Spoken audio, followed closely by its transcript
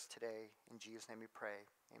today. In Jesus' name we pray.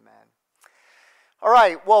 Amen. All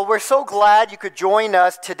right, well, we're so glad you could join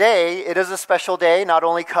us today. It is a special day, not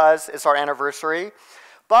only because it's our anniversary,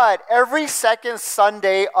 but every second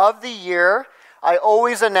Sunday of the year, I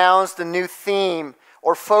always announce the new theme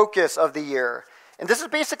or focus of the year. And this is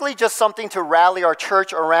basically just something to rally our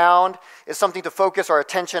church around. It's something to focus our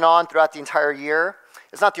attention on throughout the entire year.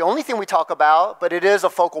 It's not the only thing we talk about, but it is a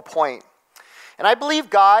focal point. And I believe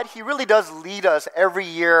God, He really does lead us every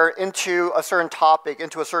year into a certain topic,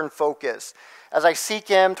 into a certain focus. As I seek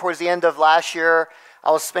Him towards the end of last year, I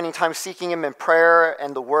was spending time seeking Him in prayer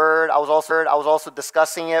and the Word. I was also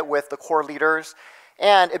discussing it with the core leaders.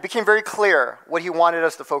 And it became very clear what He wanted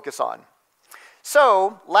us to focus on.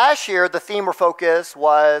 So last year, the theme or focus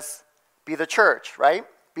was be the church, right?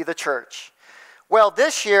 Be the church. Well,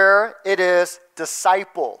 this year, it is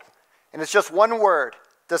disciple. And it's just one word,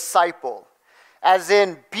 disciple. As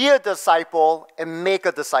in, be a disciple and make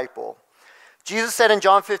a disciple. Jesus said in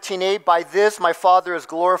John 15:8, by this my Father is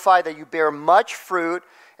glorified, that you bear much fruit,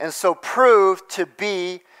 and so prove to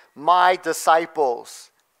be my disciples.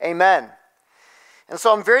 Amen. And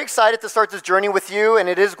so I'm very excited to start this journey with you, and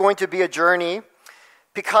it is going to be a journey,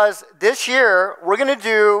 because this year we're going to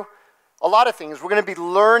do a lot of things. We're going to be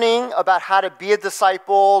learning about how to be a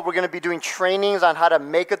disciple. We're going to be doing trainings on how to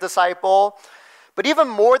make a disciple. But even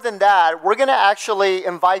more than that, we're going to actually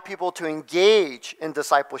invite people to engage in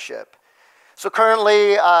discipleship. So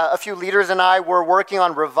currently, a few leaders and I, we're working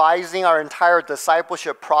on revising our entire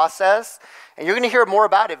discipleship process. And you're going to hear more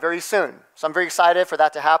about it very soon. So I'm very excited for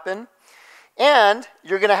that to happen. And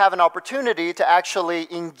you're going to have an opportunity to actually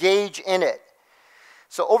engage in it.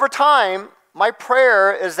 So over time, my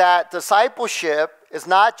prayer is that discipleship is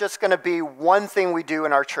not just going to be one thing we do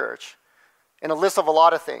in our church, in a list of a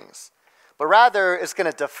lot of things, but rather it's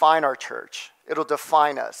going to define our church. It'll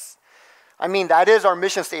define us. I mean, that is our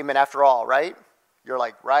mission statement after all, right? You're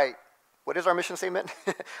like, right. What is our mission statement?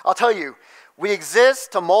 I'll tell you. We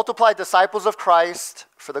exist to multiply disciples of Christ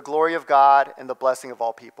for the glory of God and the blessing of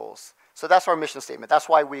all peoples. So that's our mission statement. That's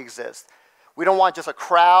why we exist. We don't want just a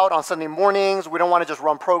crowd on Sunday mornings. We don't want to just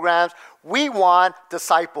run programs. We want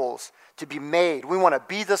disciples to be made. We want to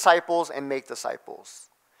be disciples and make disciples.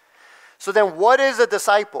 So then what is a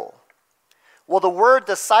disciple? Well, the word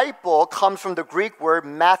disciple comes from the Greek word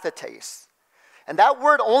mathetes. And that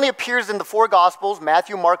word only appears in the four Gospels,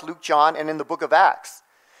 Matthew, Mark, Luke, John, and in the book of Acts.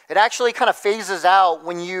 It actually kind of phases out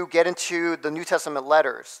when you get into the New Testament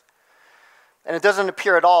letters. And it doesn't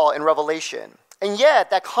appear at all in Revelation. And yet,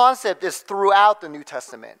 that concept is throughout the New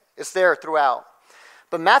Testament. It's there throughout.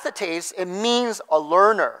 But mathetes, it means a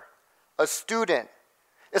learner, a student.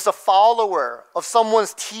 It's a follower of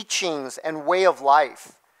someone's teachings and way of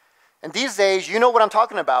life. And these days, you know what I'm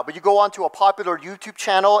talking about, but you go onto a popular YouTube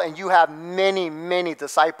channel and you have many, many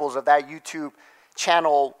disciples of that YouTube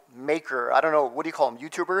channel maker. I don't know, what do you call them,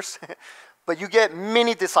 YouTubers? But you get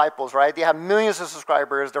many disciples, right? They have millions of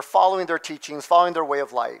subscribers. They're following their teachings, following their way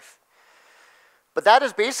of life. But that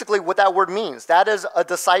is basically what that word means. That is a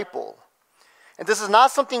disciple. And this is not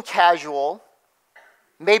something casual.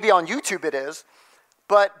 Maybe on YouTube it is.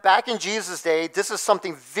 But back in Jesus' day, this is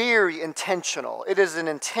something very intentional. It is an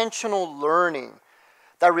intentional learning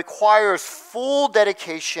that requires full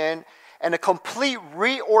dedication and a complete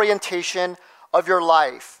reorientation of your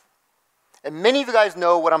life. And many of you guys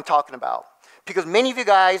know what I'm talking about, because many of you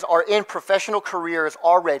guys are in professional careers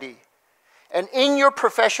already. And in your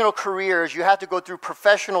professional careers, you have to go through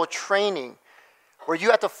professional training where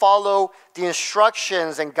you have to follow the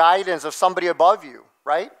instructions and guidance of somebody above you,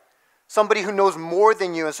 right? Somebody who knows more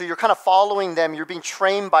than you, and so you're kind of following them, you're being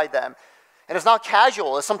trained by them. And it's not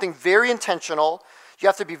casual, it's something very intentional. You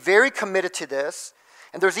have to be very committed to this.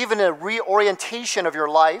 And there's even a reorientation of your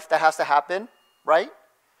life that has to happen, right?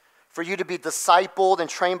 For you to be discipled and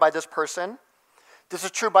trained by this person. This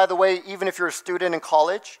is true, by the way, even if you're a student in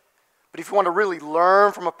college. But if you want to really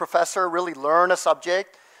learn from a professor, really learn a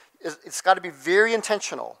subject, it's got to be very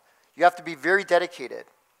intentional. You have to be very dedicated.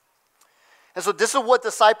 And so this is what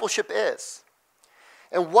discipleship is.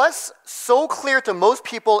 And what's so clear to most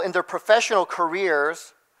people in their professional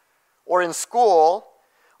careers or in school,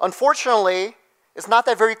 unfortunately, is not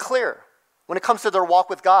that very clear when it comes to their walk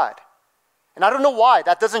with God. And I don't know why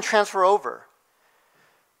that doesn't transfer over.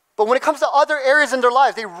 But when it comes to other areas in their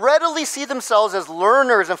lives, they readily see themselves as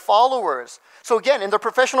learners and followers. So again, in their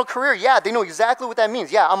professional career, yeah, they know exactly what that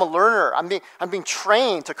means. Yeah, I'm a learner. I'm being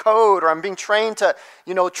trained to code, or I'm being trained to,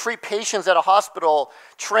 treat patients at a hospital,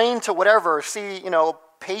 trained to whatever, see,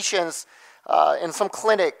 patients in some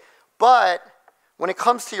clinic. But when it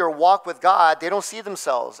comes to your walk with God, they don't see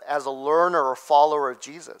themselves as a learner or follower of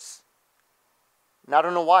Jesus. And I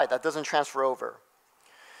don't know why. That doesn't transfer over.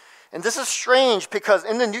 And this is strange because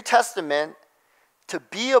in the New Testament, to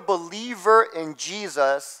be a believer in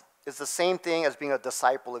Jesus is the same thing as being a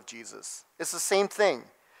disciple of Jesus. It's the same thing.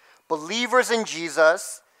 Believers in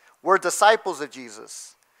Jesus were disciples of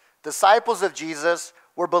Jesus. Disciples of Jesus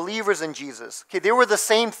were believers in Jesus. Okay, they were the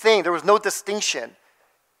same thing. There was no distinction.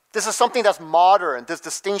 This is something that's modern, this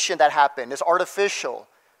distinction that happened. It's artificial.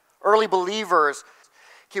 Early believers.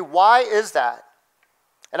 Okay, why is that?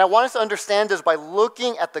 And I want us to understand this by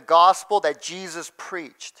looking at the gospel that Jesus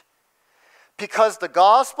preached. Because the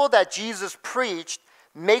gospel that Jesus preached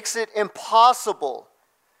makes it impossible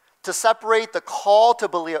to separate the call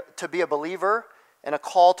to be a believer and a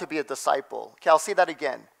call to be a disciple. Okay, I'll say that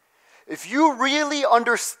again. If you really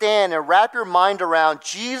understand and wrap your mind around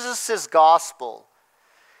Jesus' gospel,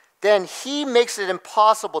 then he makes it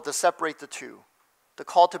impossible to separate the two. The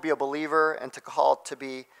call to be a believer and to call to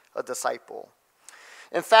be a disciple.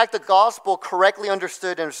 In fact, the gospel correctly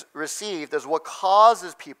understood and received is what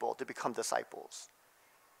causes people to become disciples.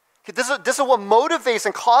 This is what motivates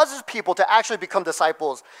and causes people to actually become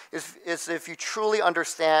disciples is if you truly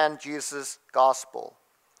understand Jesus' gospel.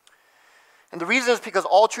 And the reason is because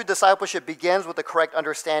all true discipleship begins with the correct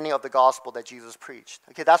understanding of the gospel that Jesus preached.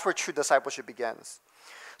 Okay, that's where true discipleship begins.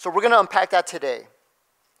 So we're going to unpack that today.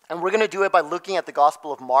 And we're going to do it by looking at the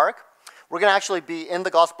Gospel of Mark. We're going to actually be in the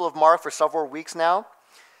Gospel of Mark for several weeks now,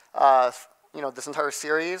 this entire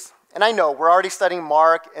series. And I know we're already studying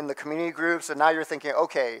Mark in the community groups, and now you're thinking,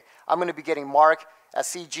 okay, I'm going to be getting Mark at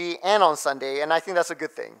CG and on Sunday, and I think that's a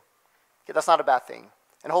good thing. Okay, that's not a bad thing.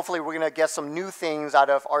 And hopefully we're going to get some new things out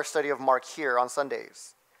of our study of Mark here on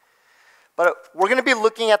Sundays. But we're going to be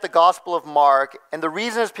looking at the Gospel of Mark, and the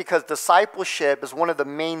reason is because discipleship is one of the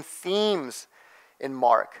main themes in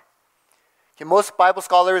Mark. Okay, most Bible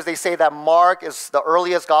scholars, they say that Mark is the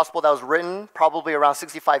earliest gospel that was written, probably around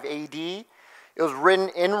 65 AD. It was written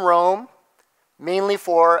in Rome, mainly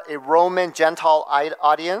for a Roman Gentile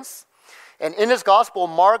audience. And in his gospel,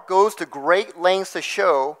 Mark goes to great lengths to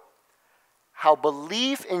show how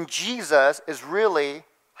belief in Jesus is really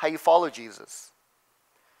how you follow Jesus.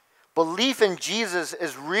 Belief in Jesus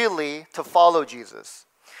is really to follow Jesus.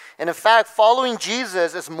 And in fact, following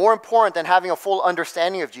Jesus is more important than having a full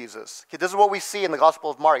understanding of Jesus. Okay, this is what we see in the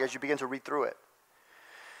Gospel of Mark as you begin to read through it.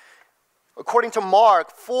 According to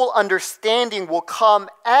Mark, full understanding will come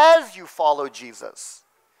as you follow Jesus.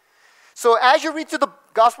 So as you read through the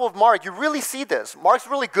Gospel of Mark, you really see this. Mark's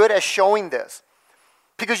really good at showing this.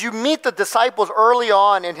 Because you meet the disciples early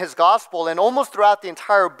on in his gospel, and almost throughout the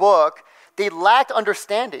entire book, they lacked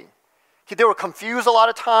understanding. They were confused a lot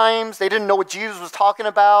of times. They didn't know what Jesus was talking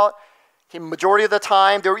about. Majority of the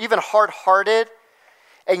time, they were even hard-hearted.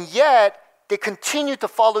 And yet, they continued to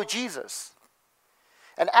follow Jesus.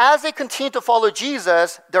 And as they continued to follow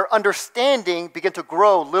Jesus, their understanding began to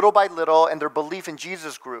grow little by little, and their belief in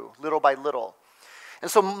Jesus grew little by little. And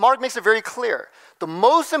so Mark makes it very clear. The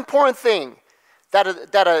most important thing that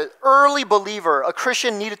an early believer, a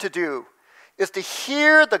Christian, needed to do is to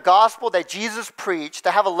hear the gospel that Jesus preached,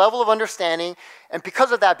 to have a level of understanding, and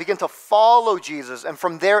because of that, begin to follow Jesus. And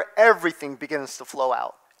from there, everything begins to flow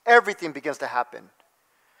out. Everything begins to happen.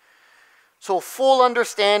 So full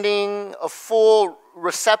understanding, a full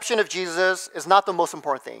reception of Jesus is not the most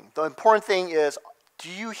important thing. The important thing is, do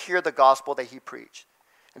you hear the gospel that he preached?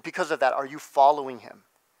 And because of that, are you following him?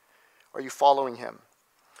 Are you following him?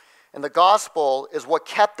 And the gospel is what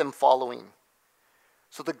kept them following.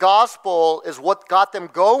 So the gospel is what got them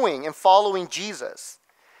going and following Jesus.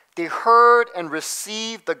 They heard and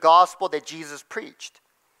received the gospel that Jesus preached.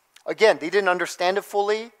 Again, they didn't understand it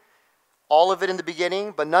fully, all of it in the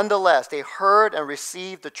beginning, but nonetheless, they heard and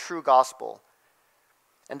received the true gospel.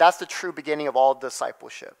 And that's the true beginning of all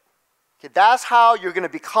discipleship. Okay, that's how you're going to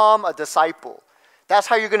become a disciple. That's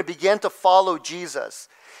how you're going to begin to follow Jesus.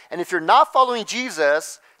 And if you're not following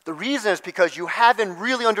Jesus, the reason is because you haven't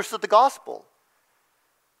really understood the gospel,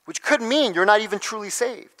 which could mean you're not even truly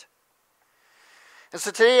saved. And so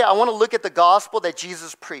today I want to look at the gospel that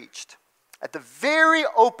Jesus preached at the very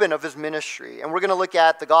open of his ministry. And we're going to look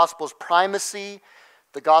at the gospel's primacy,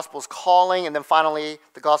 the gospel's calling, and then finally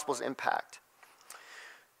the gospel's impact.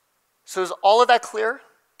 So is all of that clear?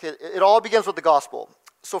 Okay, it all begins with the gospel.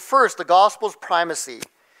 So first, the gospel's primacy.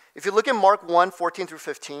 If you look at Mark 1, 14 through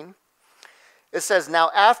 15, it says, "Now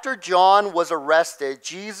after John was arrested,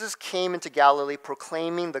 Jesus came into Galilee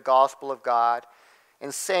proclaiming the gospel of God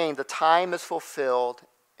and saying, 'The time is fulfilled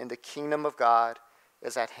and the kingdom of God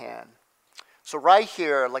is at hand.'" So right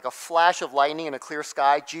here, like a flash of lightning in a clear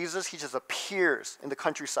sky, Jesus, he just appears in the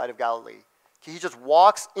countryside of Galilee. He just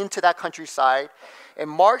walks into that countryside. And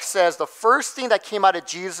Mark says the first thing that came out of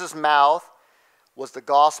Jesus' mouth was the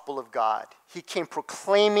gospel of God. He came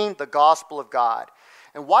proclaiming the gospel of God.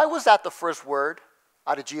 And why was that the first word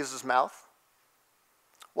out of Jesus' mouth?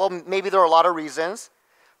 Well, maybe there are a lot of reasons.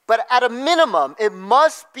 But at a minimum, it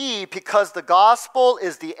must be because the gospel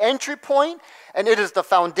is the entry point and it is the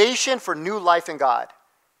foundation for new life in God.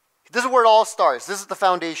 This is where it all starts. This is the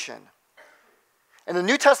foundation. And the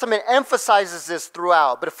New Testament emphasizes this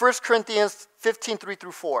throughout. But in 1 Corinthians 15,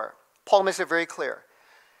 3-4, Paul makes it very clear.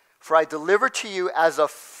 For I deliver to you as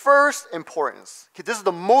of first importance. Okay, this is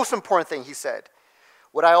the most important thing he said.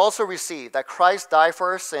 What I also received, that Christ died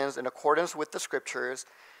for our sins in accordance with the Scriptures,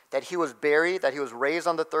 that he was buried, that he was raised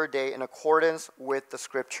on the third day in accordance with the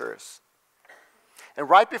Scriptures. And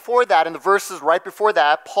right before that, in the verses right before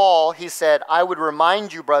that, Paul, he said, I would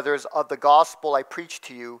remind you, brothers, of the gospel I preached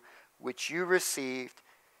to you, which you received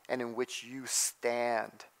and in which you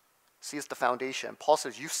stand. See, it's the foundation. Paul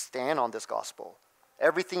says you stand on this gospel.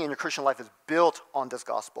 Everything in your Christian life is built on this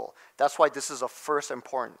gospel. That's why this is of first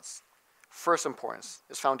importance. First importance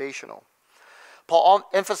is foundational. Paul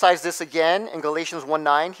emphasized this again in Galatians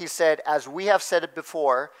 1:9. He said, as we have said it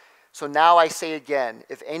before, so now I say again,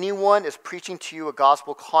 if anyone is preaching to you a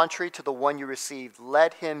gospel contrary to the one you received,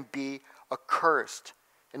 let him be accursed.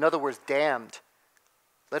 In other words, damned.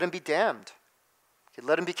 Let him be damned. Okay,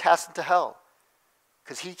 let him be cast into hell.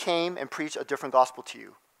 Because he came and preached a different gospel to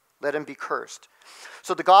you. Let him be cursed.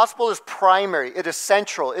 So the gospel is primary. It is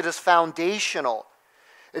central. It is foundational.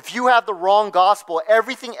 If you have the wrong gospel,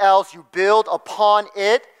 everything else you build upon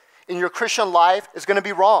it in your Christian life is going to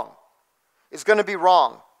be wrong. It's going to be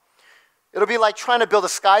wrong. It'll be like trying to build a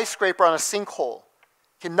skyscraper on a sinkhole.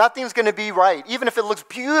 Okay, nothing's going to be right. Even if it looks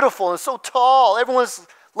beautiful and so tall, everyone's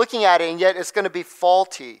looking at it, and yet it's going to be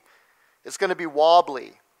faulty. It's going to be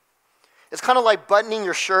wobbly. It's kind of like buttoning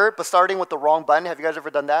your shirt, but starting with the wrong button. Have you guys ever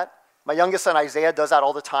done that? My youngest son, Isaiah, does that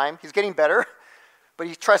all the time. He's getting better, but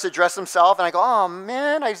he tries to dress himself, and I go, oh,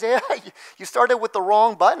 man, Isaiah, you started with the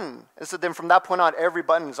wrong button. And so then from that point on, every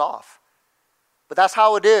button is off. But that's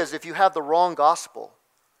how it is if you have the wrong gospel.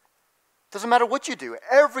 Doesn't matter what you do.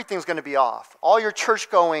 Everything's going to be off. All your church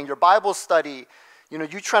going, your Bible study,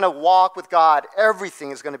 you trying to walk with God,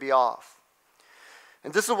 everything is going to be off.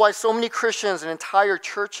 And this is why so many Christians and entire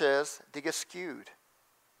churches, they get skewed.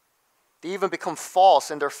 They even become false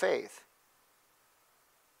in their faith.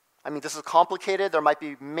 I mean, this is complicated. There might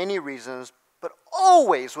be many reasons, but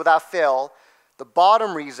always, without fail, the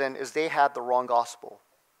bottom reason is they had the wrong gospel.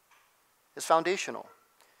 It's foundational.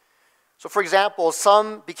 So, for example,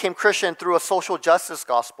 some became Christian through a social justice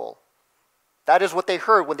gospel. That is what they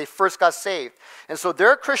heard when they first got saved. And so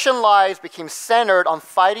their Christian lives became centered on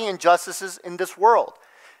fighting injustices in this world.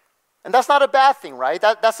 And that's not a bad thing, right?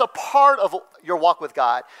 That's a part of your walk with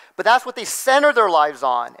God. But that's what they center their lives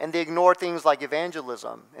on. And they ignore things like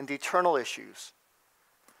evangelism and the eternal issues.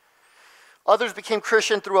 Others became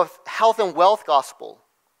Christian through a health and wealth gospel.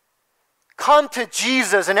 Come to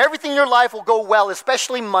Jesus and everything in your life will go well,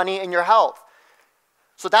 especially money and your health.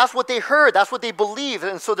 So that's what they heard. That's what they believed.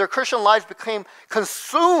 And so their Christian lives became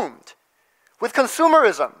consumed with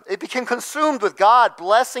consumerism. It became consumed with God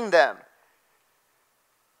blessing them.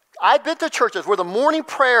 I've been to churches where the morning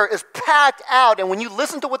prayer is packed out, and when you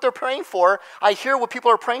listen to what they're praying for, I hear what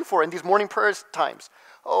people are praying for in these morning prayer times.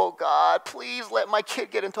 Oh, God, please let my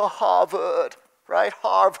kid get into Harvard, right?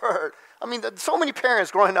 Harvard. I mean, so many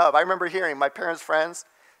parents growing up, I remember hearing my parents' friends.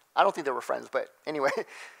 I don't think they were friends, but anyway.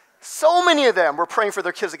 So many of them were praying for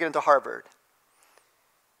their kids to get into Harvard.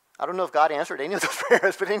 I don't know if God answered any of those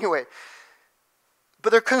prayers, but anyway.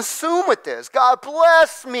 But they're consumed with this. God,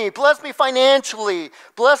 bless me financially,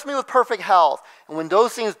 bless me with perfect health. And when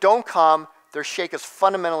those things don't come, their shake is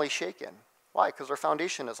fundamentally shaken. Why? Because their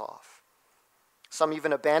foundation is off. Some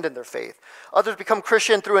even abandon their faith. Others become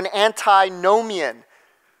Christian through an antinomian,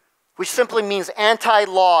 which simply means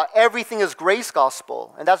anti-law. Everything is grace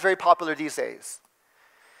gospel, and that's very popular these days.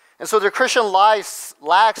 And so their Christian lives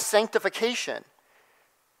lack sanctification.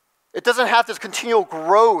 It doesn't have this continual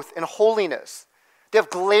growth in holiness. They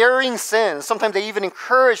have glaring sins. Sometimes they even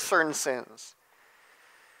encourage certain sins.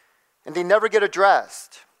 And they never get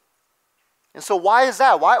addressed. And so why is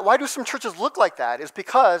that? Why do some churches look like that? It's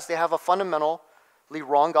because they have a fundamentally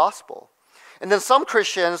wrong gospel. And then some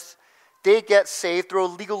Christians, they get saved through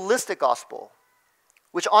a legalistic gospel,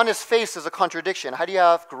 which on its face is a contradiction. How do you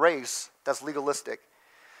have grace that's legalistic?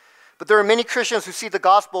 But there are many Christians who see the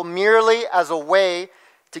gospel merely as a way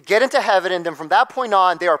to get into heaven, and then from that point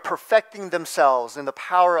on, they are perfecting themselves in the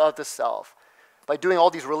power of the self by doing all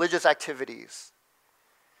these religious activities.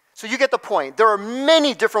 So you get the point. There are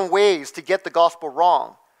many different ways to get the gospel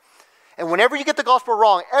wrong. And whenever you get the gospel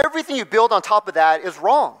wrong, everything you build on top of that is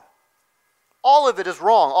wrong. All of it is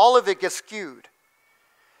wrong. All of it gets skewed.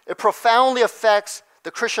 It profoundly affects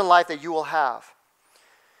the Christian life that you will have.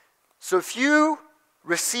 So if you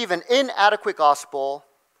receive an inadequate gospel,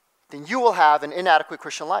 then you will have an inadequate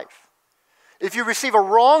Christian life. If you receive a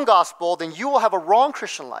wrong gospel, then you will have a wrong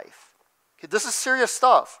Christian life. Okay, this is serious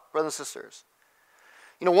stuff, brothers and sisters.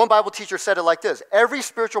 You know, one Bible teacher said it like this: every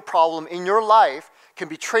spiritual problem in your life can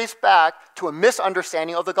be traced back to a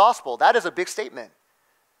misunderstanding of the gospel. That is a big statement.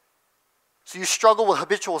 So you struggle with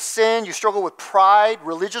habitual sin, you struggle with pride,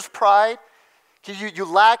 religious pride. You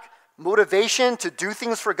lack motivation to do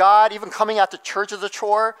things for God, even coming out to church as a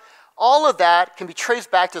chore. All of that can be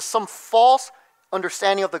traced back to some false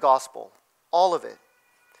understanding of the gospel. All of it.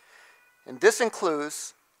 And this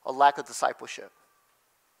includes a lack of discipleship.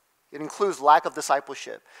 It includes lack of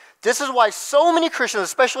discipleship. This is why so many Christians,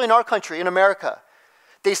 especially in our country, in America,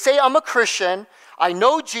 they say, I'm a Christian, I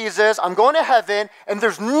know Jesus, I'm going to heaven, and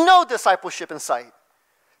there's no discipleship in sight.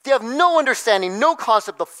 They have no understanding, no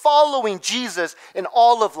concept of following Jesus in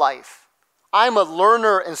all of life. I'm a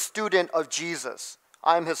learner and student of Jesus.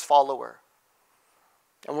 I'm his follower.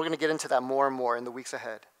 And we're going to get into that more and more in the weeks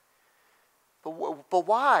ahead. But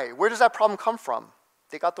why? Where does that problem come from?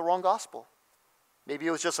 They got the wrong gospel. Maybe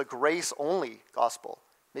it was just a grace-only gospel.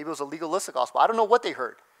 Maybe it was a legalistic gospel. I don't know what they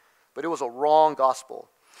heard, but it was a wrong gospel.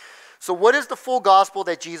 So what is the full gospel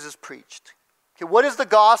that Jesus preached? Okay, what is the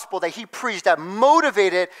gospel that he preached that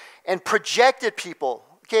motivated and projected people?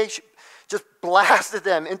 Okay, just blasted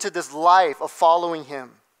them into this life of following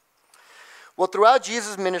him. Well, throughout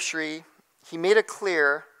Jesus' ministry, he made it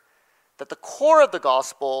clear that the core of the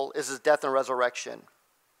gospel is his death and resurrection.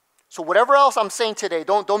 So whatever else I'm saying today,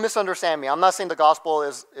 don't misunderstand me. I'm not saying the gospel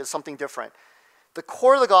is something different. The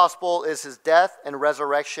core of the gospel is his death and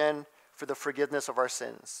resurrection for the forgiveness of our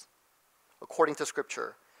sins, according to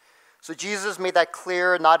Scripture. So Jesus made that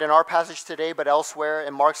clear, not in our passage today, but elsewhere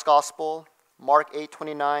in Mark's gospel, Mark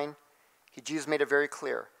 8:29. Jesus made it very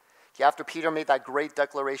clear. After Peter made that great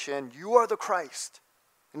declaration, you are the Christ.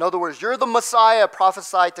 In other words, you're the Messiah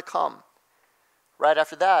prophesied to come. Right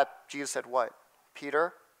after that, Jesus said what?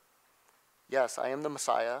 Peter, yes, I am the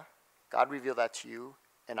Messiah. God revealed that to you,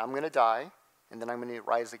 and I'm going to die, and then I'm going to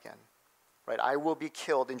rise again. Right? I will be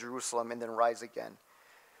killed in Jerusalem and then rise again.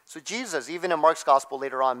 So Jesus, even in Mark's gospel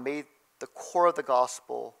later on, made the core of the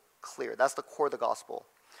gospel clear. That's the core of the gospel.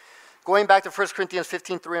 Going back to 1 Corinthians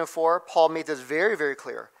 15:3 and 4, Paul made this very, very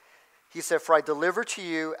clear. He said, for I deliver to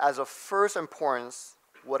you as of first importance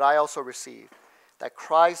what I also received, that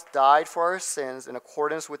Christ died for our sins in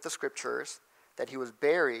accordance with the Scriptures, that he was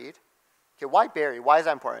buried. Okay, why buried? Why is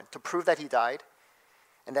that important? To prove that he died,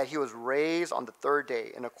 and that he was raised on the third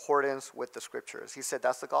day in accordance with the Scriptures. He said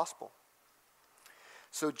that's the gospel.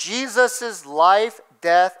 So Jesus' life,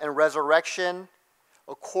 death, and resurrection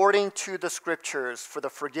according to the Scriptures for the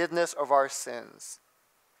forgiveness of our sins,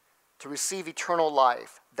 to receive eternal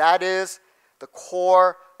life. That is the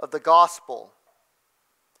core of the gospel.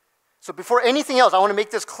 So before anything else, I want to make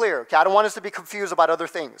this clear. Okay? I don't want us to be confused about other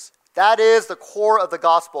things. That is the core of the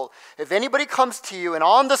gospel. If anybody comes to you and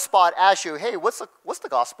on the spot asks you, hey, what's the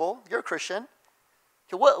gospel? You're a Christian.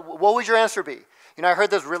 Okay, what would your answer be? You know, I heard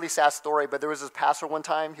this really sad story, but there was this pastor one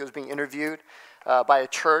time. He was being interviewed by a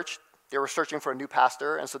church. They were searching for a new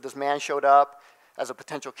pastor, and so this man showed up as a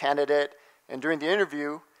potential candidate. And during the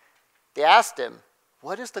interview, they asked him,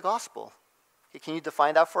 what is the gospel? Okay, can you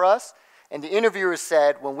define that for us? And the interviewer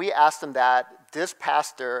said, when we asked him that, this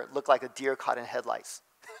pastor looked like a deer caught in headlights.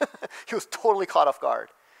 He was totally caught off guard.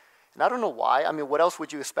 And I don't know why. I mean, what else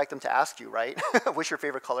would you expect him to ask you, right? What's your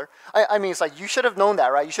favorite color? I mean, it's like you should have known that,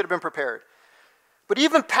 right? You should have been prepared. But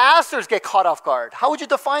even pastors get caught off guard. How would you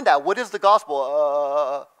define that? What is the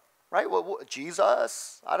gospel? Right? What,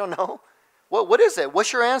 Jesus? I don't know. What is it?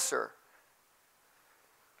 What's your answer?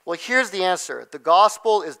 Well, here's the answer. The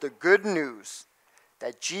gospel is the good news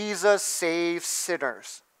that Jesus saves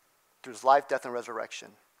sinners through his life, death, and resurrection,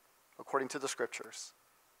 according to the Scriptures.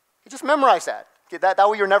 You just memorize that. Okay, that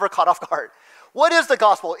way you're never caught off guard. What is the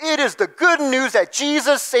gospel? It is the good news that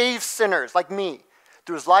Jesus saves sinners, like me,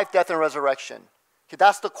 through his life, death, and resurrection. Okay,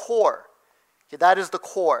 that's the core. Okay, that is the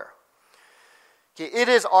core. Okay, it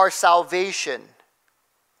is our salvation.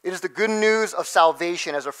 It is the good news of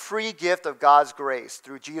salvation as a free gift of God's grace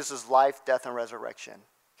through Jesus' life, death, and resurrection.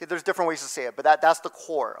 Okay, there's different ways to say it, but that's the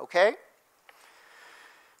core, okay?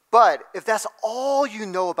 But if that's all you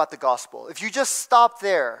know about the gospel, if you just stop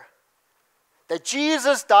there, that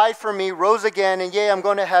Jesus died for me, rose again, and I'm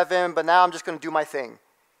going to heaven, but now I'm just going to do my thing.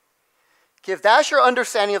 Okay, if that's your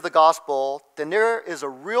understanding of the gospel, then there is a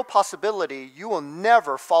real possibility you will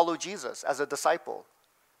never follow Jesus as a disciple.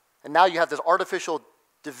 And now you have this artificial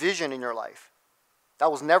division in your life.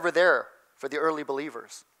 That was never there for the early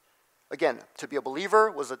believers. Again, to be a believer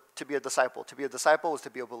was to be a disciple. To be a disciple was to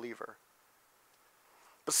be a believer.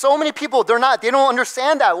 But so many people, they don't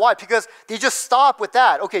understand that. Why? Because they just stop with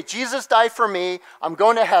that. Okay, Jesus died for me. I'm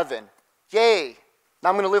going to heaven. Yay. Now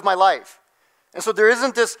I'm going to live my life. And so there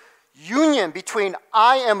isn't this union between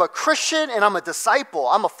I am a Christian and I'm a disciple.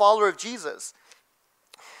 I'm a follower of Jesus.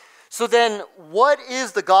 So then what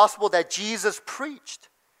is the gospel that Jesus preached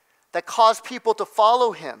that caused people to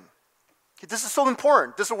follow him? Okay, this is so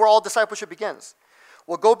important. This is where all discipleship begins.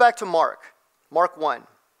 Well, go back to Mark 1.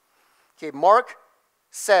 Okay, Mark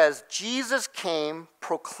says Jesus came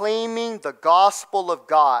proclaiming the gospel of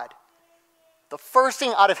God. The first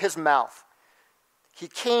thing out of his mouth. He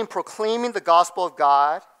came proclaiming the gospel of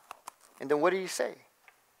God. And then what did he say?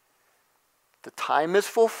 The time is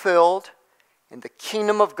fulfilled and the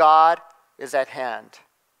kingdom of God is at hand.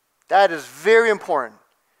 That is very important.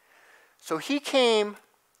 So he came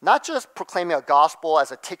not just proclaiming a gospel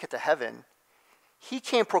as a ticket to heaven. He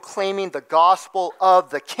came proclaiming the gospel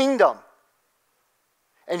of the kingdom.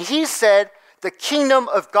 And he said, the kingdom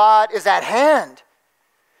of God is at hand.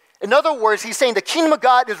 In other words, he's saying the kingdom of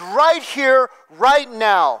God is right here, right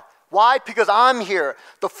now. Why? Because I'm here.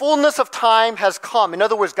 The fullness of time has come. In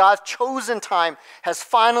other words, God's chosen time has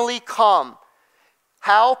finally come.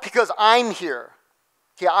 How? Because I'm here.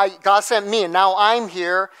 Okay, God sent me, and now I'm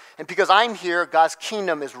here. And because I'm here, God's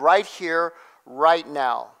kingdom is right here, right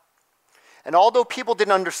now. And although people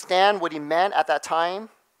didn't understand what he meant at that time,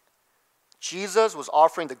 Jesus was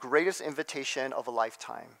offering the greatest invitation of a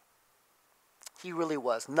lifetime. He really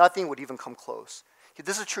was. Nothing would even come close. Okay,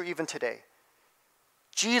 this is true even today.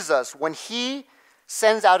 Jesus, when he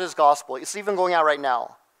sends out his gospel, it's even going out right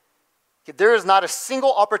now. Okay, there is not a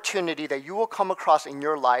single opportunity that you will come across in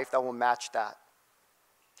your life that will match that.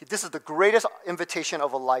 Okay, this is the greatest invitation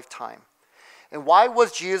of a lifetime. And why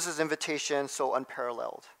was Jesus' invitation so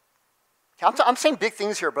unparalleled? Okay, I'm saying big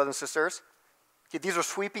things here, brothers and sisters. Okay, these are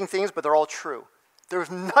sweeping things, but they're all true.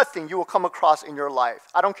 There's nothing you will come across in your life.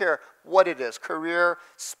 I don't care what it is, career,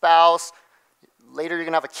 spouse, later you're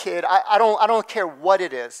going to have a kid. I don't care what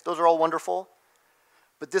it is. Those are all wonderful.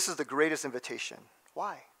 But this is the greatest invitation.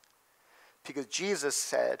 Why? Because Jesus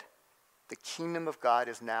said, the kingdom of God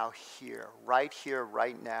is now here,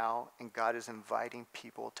 right now, and God is inviting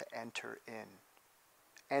people to enter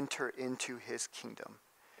into his kingdom.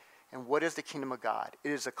 And what is the kingdom of God?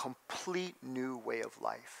 It is a complete new way of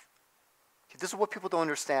life. Okay, this is what people don't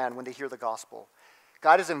understand when they hear the gospel.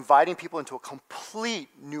 God is inviting people into a complete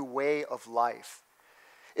new way of life.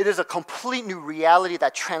 It is a complete new reality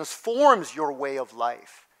that transforms your way of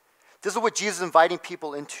life. This is what Jesus is inviting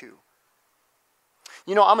people into.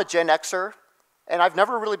 You know, I'm a Gen Xer, and I've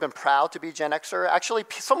never really been proud to be a Gen Xer. Actually,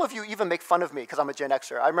 some of you even make fun of me because I'm a Gen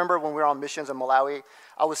Xer. I remember when we were on missions in Malawi,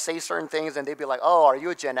 I would say certain things, and they'd be like, oh, are you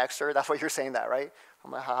a Gen Xer? That's why you're saying that, right?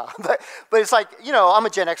 I'm like, ha. But it's like, you know, I'm a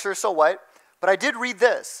Gen Xer, so what? But I did read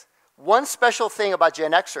this. One special thing about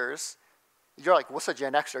Gen Xers, you're like, what's a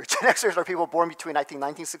Gen Xer? Gen Xers are people born between, I think,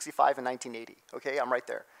 1965 and 1980. Okay, I'm right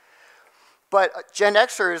there. But Gen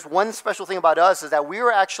Xers, one special thing about us is that we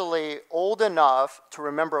were actually old enough to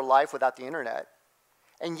remember life without the internet.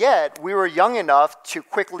 And yet, we were young enough to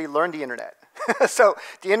quickly learn the internet. So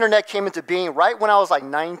the internet came into being right when I was like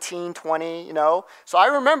 19, 20, you know. So I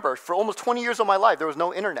remember for almost 20 years of my life, there was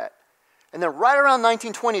no internet. And then right around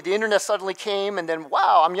 1920, the internet suddenly came, and then,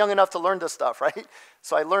 wow, I'm young enough to learn this stuff, right?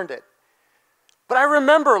 So I learned it. But I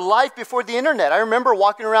remember life before the internet. I remember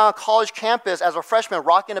walking around college campus as a freshman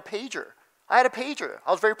rocking a pager. I had a pager.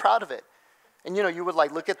 I was very proud of it. And, you know, you would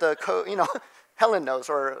like look at the code, you know, Helen knows,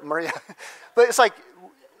 or Maria. But it's like,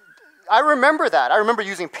 I remember that. I remember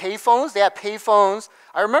using payphones. They had payphones.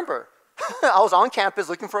 I remember. I was on campus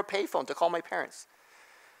looking for a payphone to call my parents.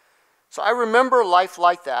 So I remember life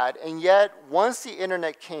like that, and yet once the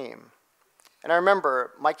internet came, and I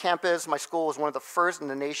remember my campus, my school was one of the first in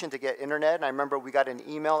the nation to get internet, and I remember we got an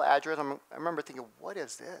email address. I remember thinking, what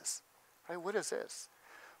is this? Right? What is this?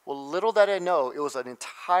 Well, little did I know, it was an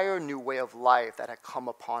entire new way of life that had come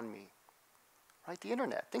upon me. Right? The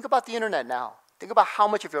internet. Think about the internet now. Think about how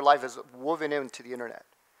much of your life is woven into the internet.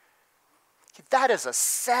 That is a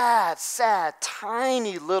sad, sad,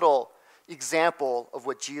 tiny little example of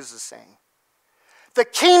what Jesus is saying. The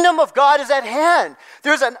kingdom of God is at hand.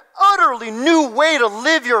 There's an utterly new way to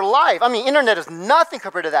live your life. I mean, internet is nothing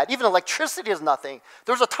compared to that. Even electricity is nothing.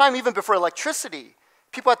 There was a time even before electricity.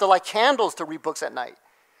 People had to light candles to read books at night.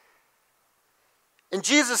 And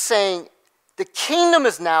Jesus is saying, The kingdom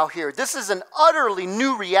is now here. This is an utterly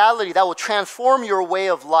new reality that will transform your way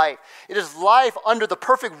of life. It is life under the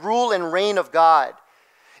perfect rule and reign of God.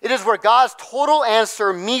 It is where God's total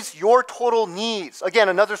answer meets your total needs. Again,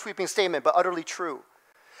 another sweeping statement, but utterly true.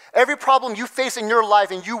 Every problem you face in your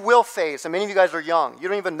life, and you will face, and many of you guys are young, you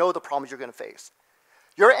don't even know the problems you're going to face.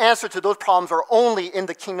 Your answer to those problems are only in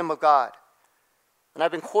the kingdom of God. And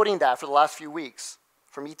I've been quoting that for the last few weeks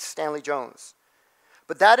from E. Stanley Jones.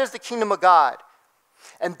 But that is the kingdom of God.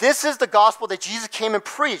 And this is the gospel that Jesus came and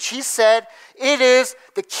preached. He said, it is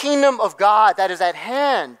the kingdom of God that is at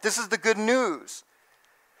hand. This is the good news.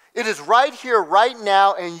 It is right here, right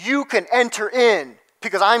now, and you can enter in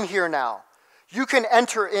because I'm here now. You can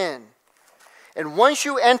enter in. And once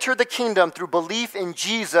you enter the kingdom through belief in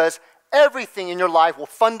Jesus, everything in your life will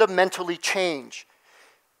fundamentally change.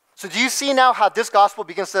 So do you see now how this gospel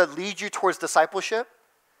begins to lead you towards discipleship?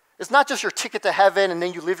 It's not just your ticket to heaven and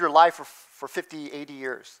then you live your life for 50, 80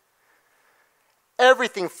 years.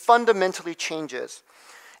 Everything fundamentally changes.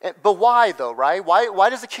 But why though, right? Why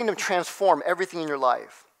does the kingdom transform everything in your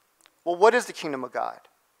life? Well, what is the kingdom of God?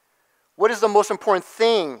 What is the most important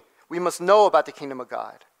thing we must know about the kingdom of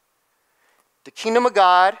God? The kingdom of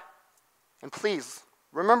God, and please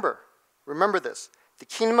remember this. The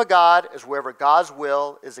kingdom of God is wherever God's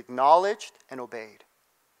will is acknowledged and obeyed.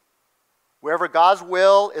 Wherever God's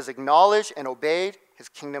will is acknowledged and obeyed, his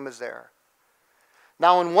kingdom is there.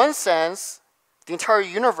 Now, in one sense, the entire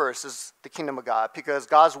universe is the kingdom of God because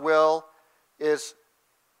God's will is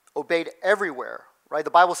obeyed everywhere, right? The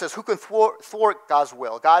Bible says, who can thwart God's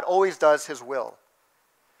will? God always does his will.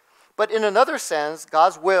 But in another sense,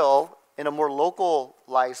 God's will, in a more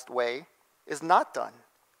localized way, is not done,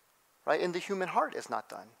 right? In the human heart, is not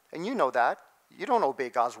done. And you know that. You don't obey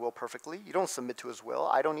God's will perfectly. You don't submit to his will.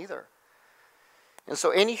 I don't either. And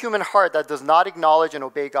so any human heart that does not acknowledge and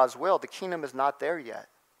obey God's will, the kingdom is not there yet.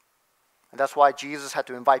 And that's why Jesus had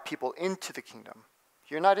to invite people into the kingdom.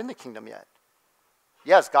 You're not in the kingdom yet.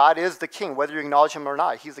 Yes, God is the king, whether you acknowledge him or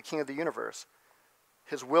not. He's the king of the universe.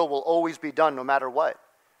 His will always be done no matter what.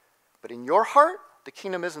 But in your heart, the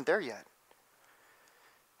kingdom isn't there yet.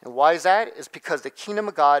 And why is that? It's because the kingdom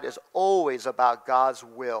of God is always about God's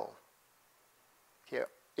will. Okay.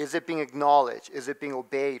 Is it being acknowledged? Is it being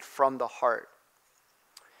obeyed from the heart?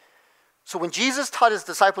 So when Jesus taught his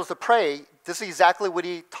disciples to pray, this is exactly what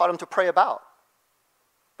he taught them to pray about.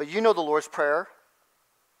 But you know the Lord's Prayer.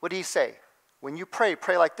 What did he say? When you pray,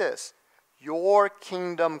 pray like this. Your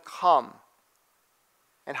kingdom come.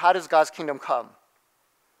 And how does God's kingdom come?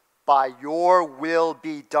 By your will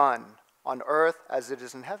be done on earth as it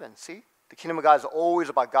is in heaven. See? The kingdom of God is always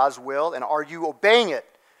about God's will. And are you obeying it?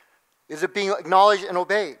 Is it being acknowledged and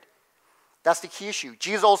obeyed? That's the key issue.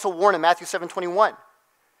 Jesus also warned in Matthew 7:21.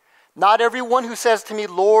 Not everyone who says to me,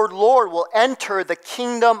 Lord, Lord, will enter the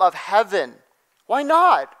kingdom of heaven. Why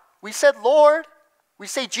not? We said, Lord. We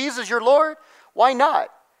say, Jesus, your Lord. Why not?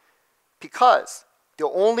 Because the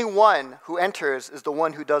only one who enters is the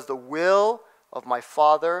one who does the will of my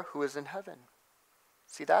Father who is in heaven.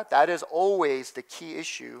 See that? That is always the key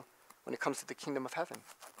issue when it comes to the kingdom of heaven.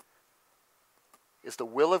 It's the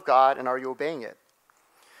will of God, and are you obeying it?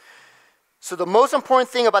 So the most important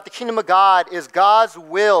thing about the kingdom of God is God's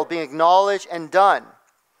will being acknowledged and done.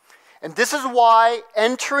 And this is why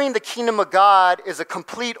entering the kingdom of God is a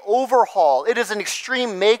complete overhaul. It is an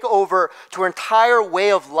extreme makeover to our entire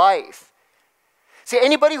way of life. See,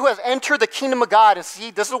 anybody who has entered the kingdom of God, and see,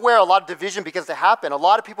 this is where a lot of division begins to happen. A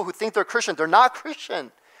lot of people who think they're Christian, they're not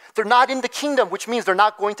Christian. They're not in the kingdom, which means they're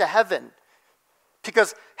not going to heaven.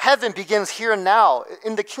 Because heaven begins here and now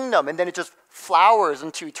in the kingdom, and then it just flowers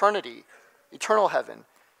into eternity. Eternal heaven.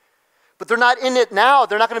 But they're not in it now.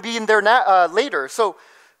 They're not going to be in there later. So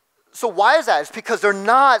why is that? It's because they're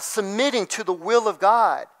not submitting to the will of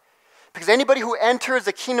God. Because anybody who enters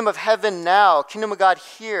the kingdom of heaven now, kingdom of God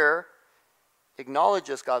here,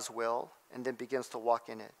 acknowledges God's will and then begins to walk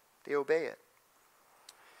in it. They obey it.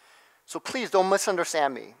 So please don't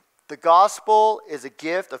misunderstand me. The gospel is a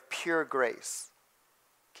gift of pure grace.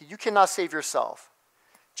 Okay, you cannot save yourself.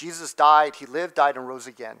 Jesus died, he lived, died, and rose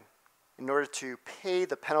again in order to pay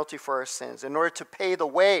the penalty for our sins, in order to pay the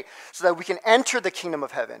way so that we can enter the kingdom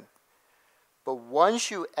of heaven. But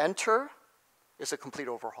once you enter, it's a complete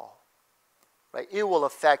overhaul. Right? It will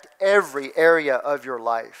affect every area of your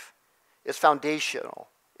life. It's foundational.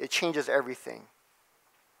 It changes everything.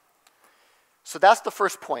 So that's the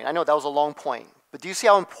first point. I know that was a long point. But do you see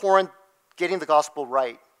how important getting the gospel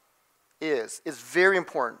right is? It's very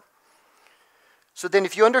important. So then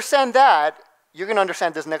if you understand that, you're going to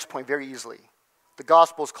understand this next point very easily. The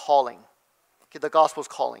gospel's calling. Okay, the gospel's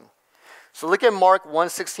calling. So look at Mark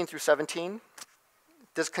 1:16 through 17.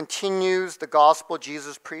 This continues the gospel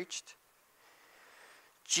Jesus preached.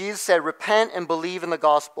 Jesus said, "Repent and believe in the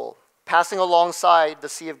gospel. Passing alongside the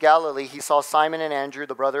Sea of Galilee, he saw Simon and Andrew,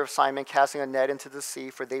 the brother of Simon, casting a net into the sea,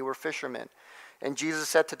 for they were fishermen. And Jesus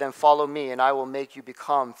said to them, 'Follow me, and I will make you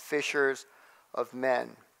become fishers of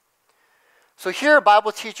men.'" So here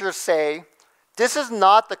Bible teachers say, this is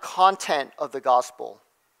not the content of the gospel.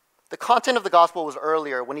 The content of the gospel was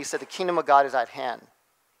earlier when he said the kingdom of God is at hand.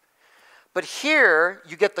 But here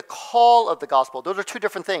you get the call of the gospel. Those are two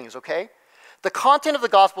different things, okay? The content of the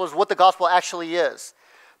gospel is what the gospel actually is.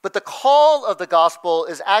 But the call of the gospel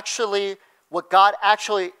is actually what God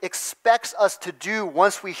actually expects us to do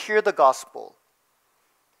once we hear the gospel.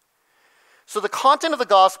 So the content of the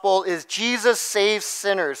gospel is Jesus saves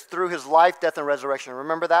sinners through his life, death, and resurrection.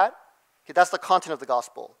 Remember that? Okay, that's the content of the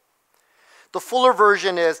gospel. The fuller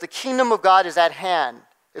version is the kingdom of God is at hand,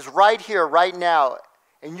 is right here, right now,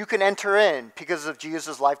 and you can enter in because of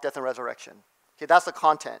Jesus' life, death, and resurrection. Okay, that's the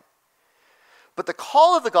content. But the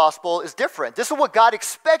call of the gospel is different. This is what God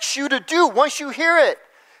expects you to do once you hear it.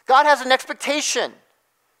 God has an expectation.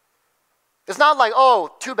 It's not like,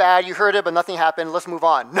 oh, too bad, you heard it, but nothing happened, let's move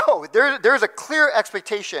on. No, there's a clear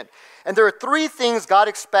expectation. And there are three things God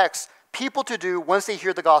expects people to do once they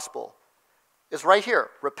hear the gospel. It's right here.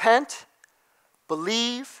 Repent,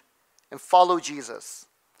 believe, and follow Jesus.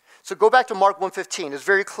 So go back to Mark 1:15. It's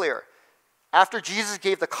very clear. After Jesus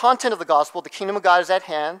gave the content of the gospel, the kingdom of God is at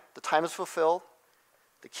hand, the time is fulfilled,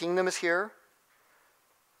 the kingdom is here,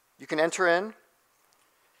 you can enter in,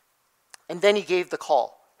 and then he gave the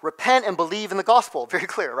call. Repent and believe in the gospel. Very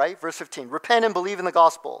clear, right? Verse 15. Repent and believe in the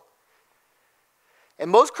gospel. And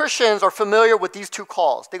most Christians are familiar with these two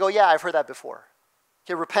calls. They go, yeah, I've heard that before.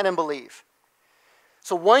 Okay, repent and believe.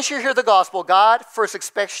 So once you hear the gospel, God first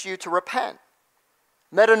expects you to repent.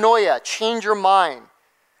 Metanoia, change your mind.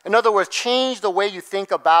 In other words, change the way you think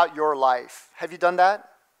about your life. Have you done that?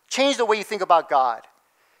 Change the way you think about God.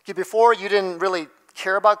 Okay, before you didn't really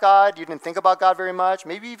care about God, you didn't think about God very much,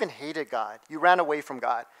 maybe you even hated God. You ran away from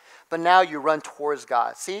God. But now you run towards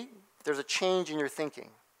God. See, there's a change in your thinking.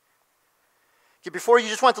 Okay, before you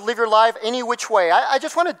just want to live your life any which way. I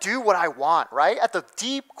just want to do what I want, right? At the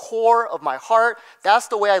deep core of my heart, that's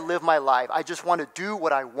the way I live my life. I just want to do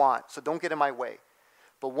what I want, so don't get in my way.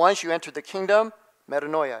 But once you enter the kingdom,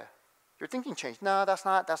 metanoia, your thinking changed. No, that's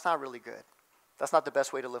not really good. That's not the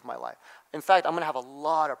best way to live my life. In fact, I'm going to have a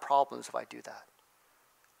lot of problems if I do that.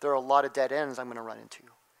 There are a lot of dead ends I'm going to run into.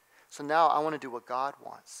 So now I want to do what God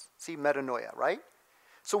wants. See, metanoia, right?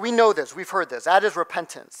 So we know this. We've heard this. That is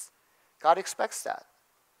repentance. God expects that.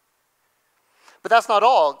 But that's not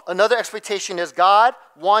all. Another expectation is God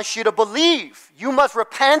wants you to believe. You must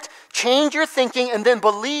repent, change your thinking, and then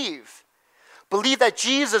believe. Believe that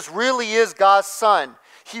Jesus really is God's Son.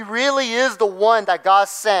 He really is the one that God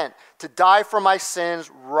sent to die for my sins,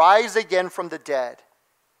 rise again from the dead,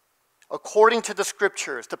 according to the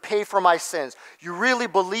scriptures, to pay for my sins. You really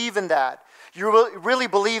believe in that. You really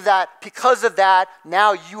believe that because of that,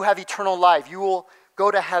 now you have eternal life. You will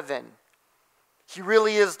go to heaven. He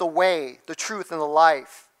really is the way, the truth, and the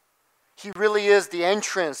life. He really is the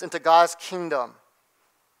entrance into God's kingdom.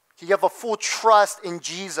 You have a full trust in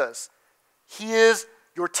Jesus. He is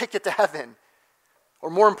your ticket to heaven. Or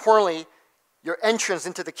more importantly, your entrance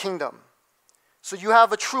into the kingdom. So you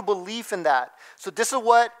have a true belief in that. So this is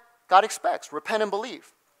what God expects. Repent and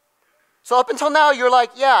believe. So up until now, you're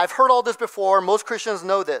like, yeah, I've heard all this before. Most Christians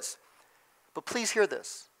know this. But please hear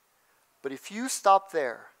this. But if you stop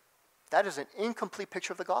there, that is an incomplete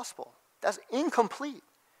picture of the gospel. That's incomplete.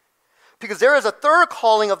 Because there is a third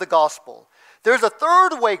calling of the gospel. There's a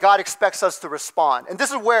third way God expects us to respond. And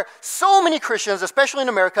this is where so many Christians, especially in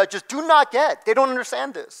America, just do not get. They don't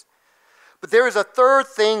understand this. But there is a third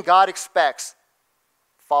thing God expects.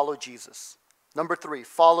 Follow Jesus. Number 3,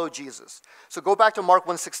 follow Jesus. So go back to Mark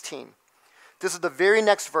 1:16. This is the very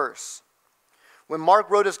next verse. When Mark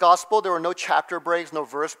wrote his gospel, there were no chapter breaks, no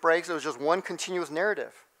verse breaks. It was just one continuous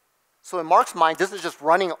narrative. So in Mark's mind, this is just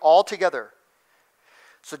running all together.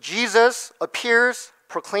 So Jesus appears,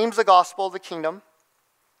 proclaims the gospel of the kingdom.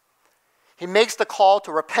 He makes the call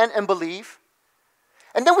to repent and believe.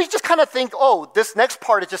 And then we just kind of think, oh, this next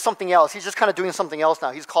part is just something else. He's just kind of doing something else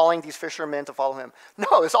now. He's calling these fishermen to follow him.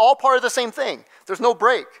 No, it's all part of the same thing. There's no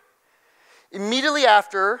break. Immediately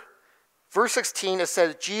after, verse 16, it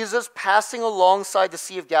says, Jesus passing alongside the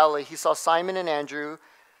Sea of Galilee, he saw Simon and Andrew,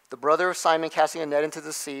 the brother of Simon, casting a net into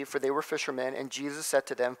the sea, for they were fishermen. And Jesus said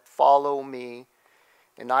to them, follow me,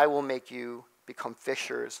 and I will make you become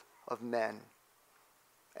fishers of men.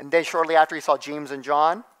 And then shortly after, he saw James and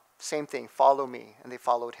John. Same thing, follow me. And they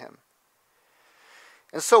followed him.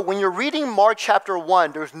 And so when you're reading Mark chapter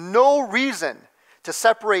 1, there's no reason to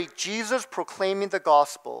separate Jesus proclaiming the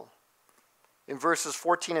gospel in verses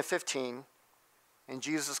 14 and 15 and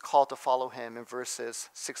Jesus' call to follow him in verses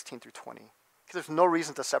 16 through 20. There's no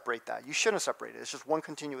reason to separate that. You shouldn't separate it. It's just one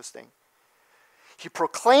continuous thing. He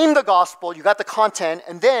proclaimed the gospel, you got the content,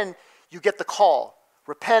 and then you get the call.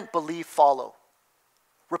 Repent, believe, follow.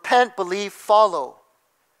 Repent, believe, follow.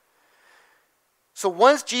 So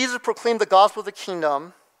once Jesus proclaimed the gospel of the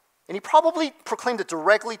kingdom, and he probably proclaimed it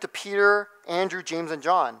directly to Peter, Andrew, James, and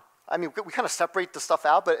John. I mean, we kind of separate the stuff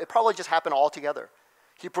out, but it probably just happened all together.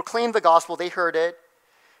 He proclaimed the gospel, they heard it,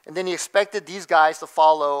 and then he expected these guys to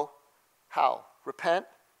follow how? Repent?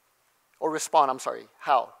 Or respond, I'm sorry.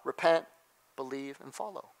 How? Repent, believe, and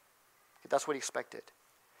follow. That's what he expected.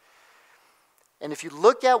 And if you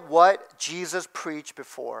look at what Jesus preached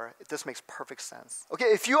before, this makes perfect sense. Okay,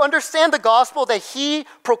 if you understand the gospel that he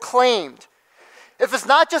proclaimed, if it's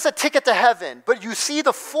not just a ticket to heaven, but you see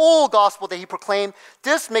the full gospel that he proclaimed,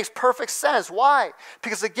 this makes perfect sense. Why?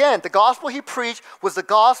 Because again, the gospel he preached was the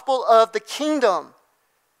gospel of the kingdom.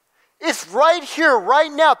 It's right here,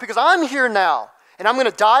 right now, because I'm here now. And I'm going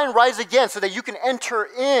to die and rise again so that you can enter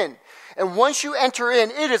in. And once you enter in,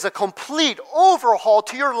 it is a complete overhaul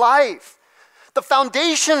to your life. The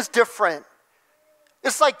foundation's different.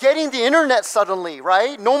 It's like getting the internet suddenly,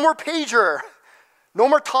 right? No more pager. No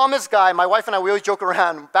more Thomas guy. My wife and I, we always joke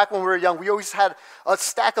around. Back when we were young, we always had a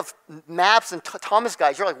stack of maps and Thomas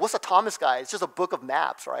guys. You're like, what's a Thomas guy? It's just a book of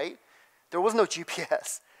maps, right? There was no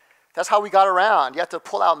GPS. That's how we got around. You had to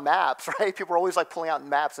pull out maps, right? People were always like pulling out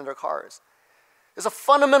maps in their cars. It's a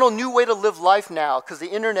fundamental new way to live life now because the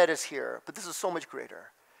internet is here. But this is so much greater.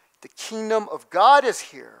 The kingdom of God is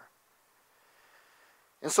here.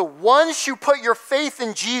 And so once you put your faith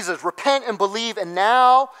in Jesus, repent and believe, and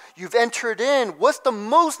now you've entered in, what's the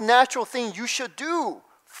most natural thing you should do?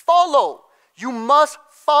 Follow. You must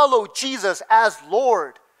follow Jesus as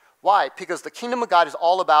Lord. Why? Because the kingdom of God is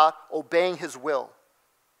all about obeying his will.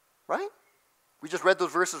 Right? We just read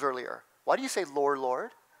those verses earlier. Why do you say, Lord,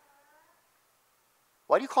 Lord?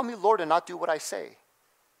 Why do you call me Lord and not do what I say?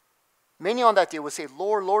 Many on that day would say,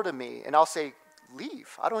 Lord, Lord to me. And I'll say,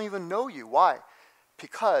 leave. I don't even know you. Why?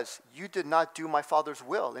 Because you did not do my Father's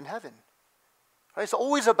will in heaven. Right? It's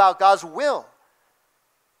always about God's will.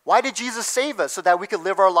 Why did Jesus save us? So that we could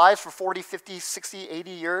live our lives for 40, 50, 60,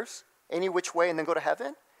 80 years, any which way, and then go to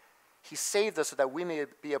heaven? He saved us so that we may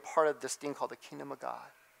be a part of this thing called the kingdom of God,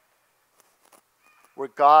 where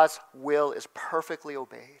God's will is perfectly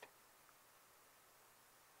obeyed.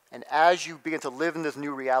 And as you begin to live in this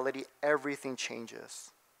new reality, everything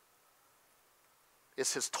changes.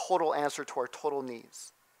 It's his total answer to our total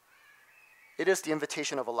needs. It is the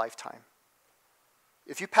invitation of a lifetime.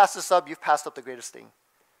 If you pass this up, you've passed up the greatest thing.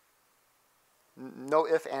 No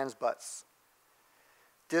ifs, ands, buts.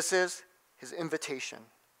 This is his invitation.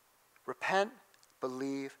 Repent,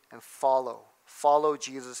 believe, and follow. Follow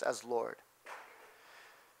Jesus as Lord.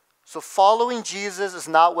 So following Jesus is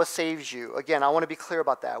not what saves you. Again, I want to be clear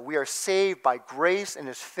about that. We are saved by grace and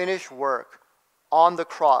his finished work on the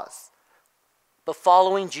cross. But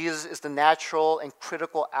following Jesus is the natural and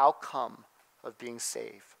critical outcome of being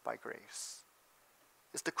saved by grace.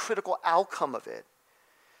 It's the critical outcome of it.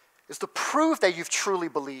 It's the proof that you've truly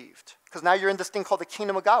believed. Because now you're in this thing called the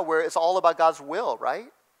kingdom of God where it's all about God's will, right?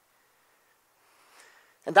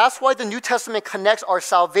 And that's why the New Testament connects our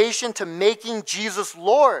salvation to making Jesus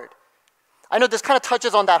Lord. I know this kind of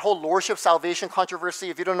touches on that whole lordship salvation controversy.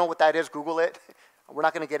 If you don't know what that is, Google it. We're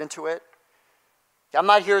not going to get into it. I'm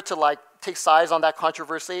not here to take sides on that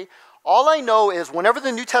controversy. All I know is whenever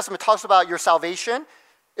the New Testament talks about your salvation,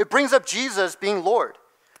 it brings up Jesus being Lord.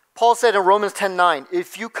 Paul said in Romans 10:9,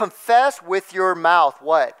 if you confess with your mouth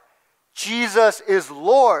what? Jesus is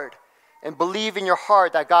Lord, and believe in your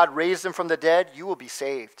heart that God raised him from the dead, you will be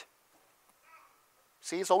saved.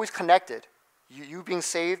 See, it's always connected. You being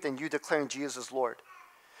saved and you declaring Jesus as Lord.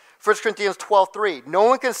 1 Corinthians 12:3, no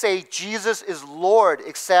one can say Jesus is Lord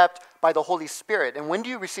except by the Holy Spirit. And when do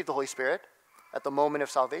you receive the Holy Spirit? At the moment of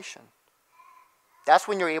salvation. That's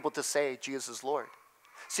when you're able to say Jesus is Lord.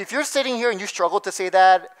 See, if you're sitting here and you struggle to say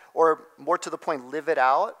that, or more to the point, live it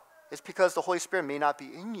out, it's because the Holy Spirit may not be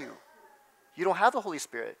in you. You don't have the Holy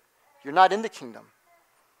Spirit. You're not in the kingdom.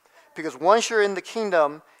 Because once you're in the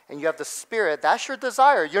kingdom and you have the Spirit, that's your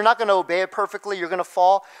desire. You're not going to obey it perfectly. You're going to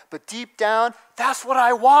fall. But deep down, that's what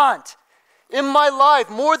I want. In my life,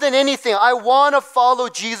 more than anything, I want to follow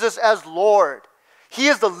Jesus as Lord. He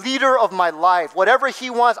is the leader of my life. Whatever he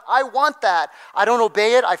wants, I want that. I don't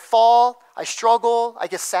obey it. I fall. I struggle. I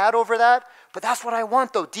get sad over that. But that's what I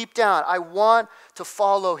want, though, deep down. I want to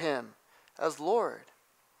follow him as Lord.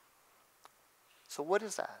 So what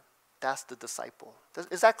is that? That's the disciple.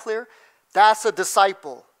 Is that clear? That's a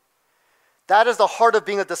disciple. That is the heart of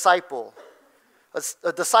being a disciple.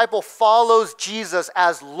 A disciple follows Jesus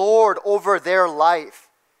as Lord over their life.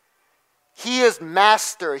 He is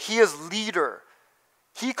master. He is leader.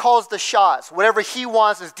 He calls the shots. Whatever he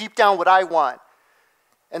wants is deep down what I want.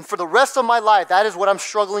 And for the rest of my life, that is what I'm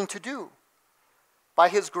struggling to do by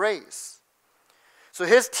his grace. So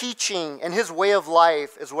his teaching and his way of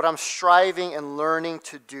life is what I'm striving and learning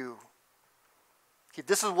to do. Okay,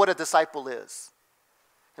 this is what a disciple is.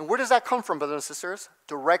 And where does that come from, brothers and sisters?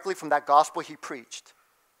 Directly from that gospel he preached.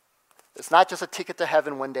 It's not just a ticket to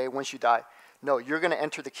heaven one day once you die. No, you're going to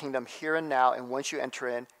enter the kingdom here and now, and once you enter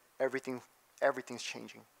in, everything's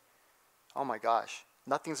changing. Oh my gosh,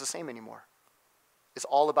 nothing's the same anymore. It's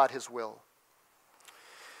all about his will.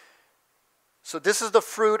 So this is the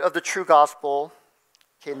fruit of the true gospel.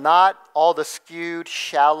 Okay, not all the skewed,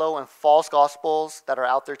 shallow, and false gospels that are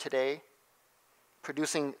out there today,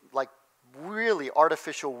 producing like really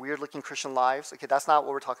artificial, weird-looking Christian lives. Okay, that's not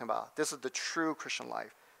what we're talking about. This is the true Christian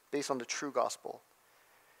life, based on the true gospel.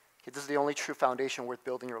 Okay, this is the only true foundation worth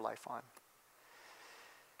building your life on.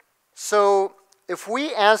 So, if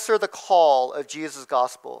we answer the call of Jesus'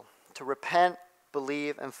 gospel to repent,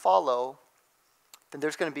 believe, and follow, then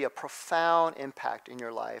there's going to be a profound impact in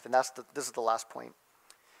your life. And this is the last point.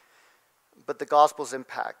 But the gospel's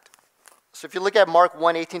impact. So if you look at Mark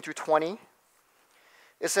 1:18 through 20,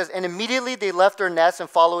 it says, "And immediately they left their nets and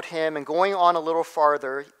followed him, and going on a little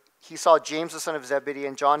farther, he saw James the son of Zebedee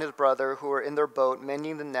and John his brother, who were in their boat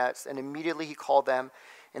mending the nets, and immediately he called them,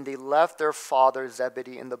 and they left their father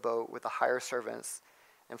Zebedee in the boat with the hired servants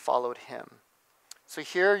and followed him." So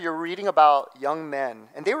here you're reading about young men,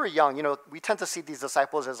 and they were young. You know, we tend to see these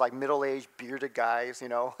disciples as like middle-aged, bearded guys, you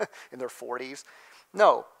know, in their 40s.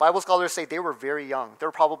 No, Bible scholars say they were very young. They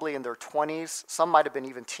were probably in their 20s. Some might have been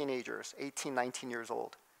even teenagers, 18, 19 years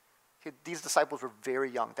old. Okay, these disciples were very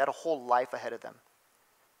young. They had a whole life ahead of them.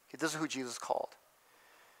 Okay, this is who Jesus called.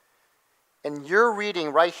 And you're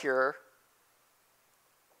reading right here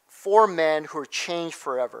 4 men who are changed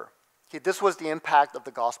forever. Okay, this was the impact of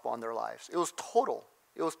the gospel on their lives. It was total.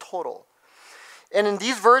 It was total. And in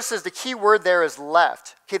these verses, the key word there is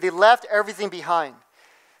left. Okay, they left everything behind.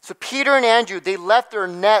 So Peter and Andrew, they left their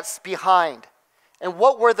nets behind. And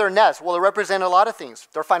what were their nets? Well, it represented a lot of things.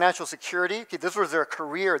 Their financial security. Okay, this was their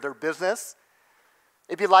career, their business.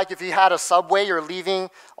 It'd be like if you had a Subway, you're leaving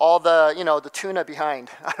all the, the tuna behind.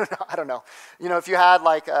 I don't know. If you had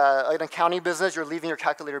like an accounting business, you're leaving your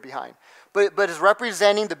calculator behind. But it's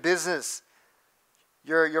representing the business,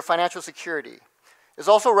 your financial security. It's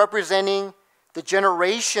also representing the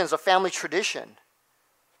generations of family tradition,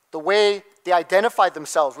 the way they identified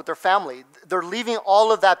themselves with their family. They're leaving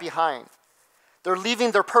all of that behind. They're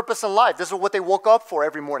leaving their purpose in life. This is what they woke up for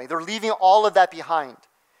every morning. They're leaving all of that behind.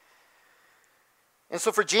 And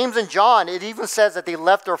so for James and John, it even says that they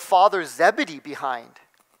left their father Zebedee behind.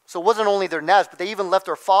 So it wasn't only their nest, but they even left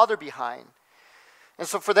their father behind. And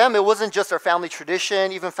so for them, it wasn't just their family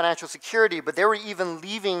tradition, even financial security, but they were even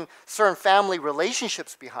leaving certain family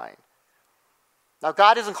relationships behind. Now,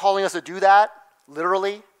 God isn't calling us to do that,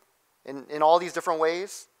 literally, in all these different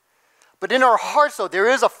ways. But in our hearts, though, there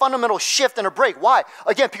is a fundamental shift and a break. Why?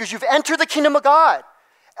 Again, because you've entered the kingdom of God.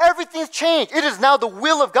 Everything's changed. It is now the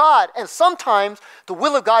will of God. And sometimes the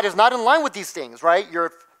will of God is not in line with these things, right?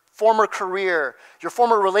 Your former career, your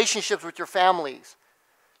former relationships with your families,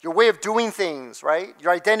 your way of doing things, right?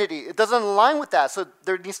 Your identity. It doesn't align with that, so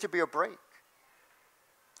there needs to be a break.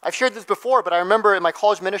 I've shared this before, but I remember in my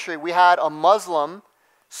college ministry, we had a Muslim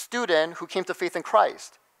student who came to faith in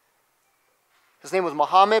Christ. His name was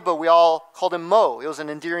Muhammad, but we all called him Mo. It was an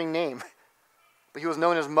endearing name. But he was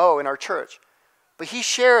known as Mo in our church. But he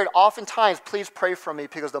shared oftentimes, "Please pray for me,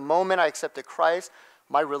 because the moment I accepted Christ,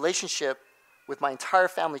 my relationship with my entire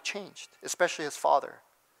family changed, especially his father."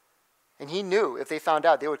 And he knew if they found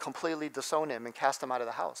out, they would completely disown him and cast him out of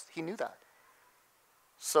the house. He knew that.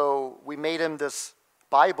 So we made him this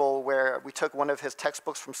Bible where we took one of his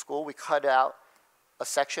textbooks from school, we cut out a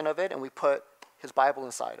section of it, and we put his Bible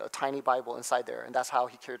inside, a tiny Bible inside there. And that's how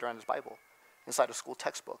he carried around his Bible, inside a school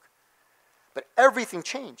textbook. But everything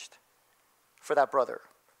changed for that brother.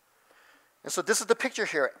 And so this is the picture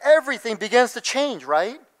here. Everything begins to change,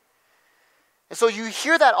 right? And so you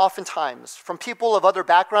hear that oftentimes from people of other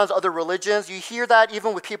backgrounds, other religions. You hear that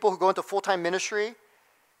even with people who go into full-time ministry.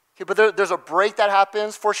 Okay, but there's a break that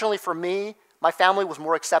happens. Fortunately for me, my family was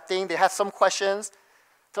more accepting. They had some questions.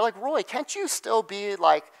 They're like, "Roy, can't you still be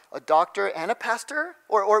like a doctor and a pastor?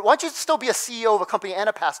 Or why don't you still be a CEO of a company and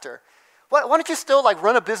a pastor?" Why don't you still like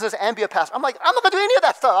run a business and be a pastor? I'm like, I'm not going to do any of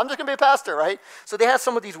that stuff. I'm just going to be a pastor, right? So they had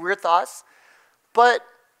some of these weird thoughts. But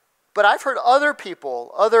I've heard other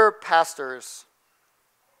people, other pastors,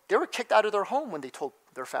 they were kicked out of their home when they told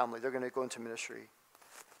their family they're going to go into ministry.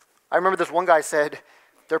 I remember this one guy said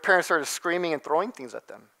their parents started screaming and throwing things at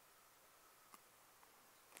them.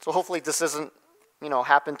 So hopefully this doesn't,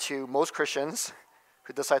 happen to most Christians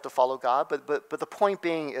who decide to follow God. But the point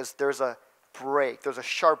being is there's a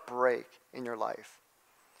sharp break in your life.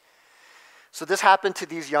 So this happened to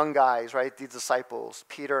these young guys, right? These disciples,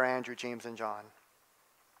 Peter, Andrew, James, and John.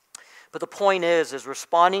 But the point is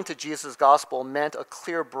responding to Jesus' gospel meant a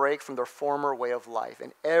clear break from their former way of life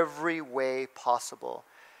in every way possible.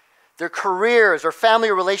 Their careers, their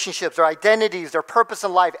family relationships, their identities, their purpose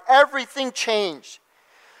in life, everything changed.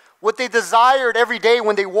 What they desired every day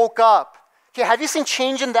when they woke up. Okay, have you seen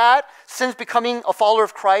change in that since becoming a follower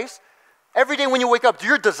of Christ? Every day when you wake up, do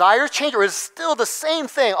your desires change or is it still the same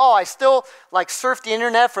thing? Oh, I still surf the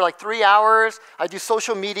internet for 3 hours. I do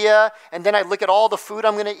social media and then I look at all the food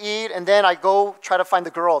I'm going to eat and then I go try to find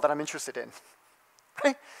the girl that I'm interested in.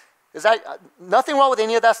 Right? Is that nothing wrong with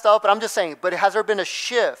any of that stuff, but I'm just saying, but has there been a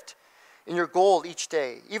shift in your goal each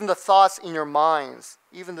day? Even the thoughts in your minds,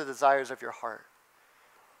 even the desires of your heart.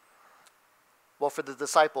 Well, for the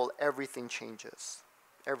disciple, everything changes.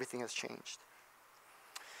 Everything has changed.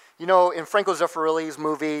 In Franco Zeffirelli's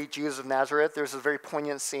movie, Jesus of Nazareth, there's a very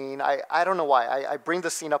poignant scene. I don't know why. I bring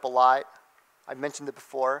this scene up a lot. I've mentioned it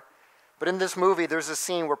before. But in this movie, there's a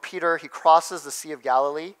scene where Peter, he crosses the Sea of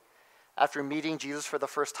Galilee after meeting Jesus for the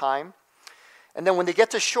first time. And then when they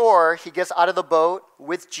get to shore, he gets out of the boat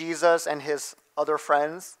with Jesus and his other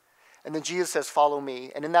friends. And then Jesus says, "Follow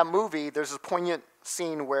me." And in that movie, there's this poignant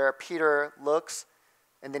scene where Peter looks,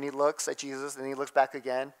 and then he looks at Jesus, and then he looks back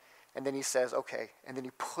again. And then he says, "Okay." And then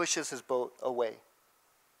he pushes his boat away.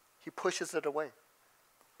 He pushes it away.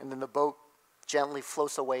 And then the boat gently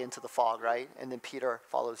floats away into the fog, right? And then Peter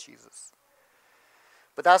follows Jesus.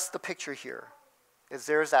 But that's the picture here, is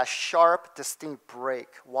there's that sharp, distinct break.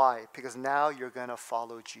 Why? Because now you're going to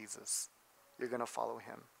follow Jesus. You're going to follow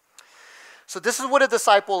him. So this is what a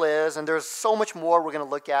disciple is, and there's so much more we're going to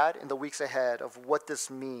look at in the weeks ahead of what this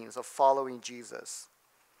means, of following Jesus.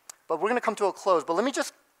 But we're going to come to a close. But let me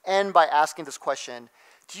just end by asking this question.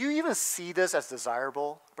 Do you even see this as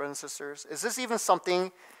desirable, brothers and sisters? Is this even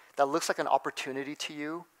something that looks like an opportunity to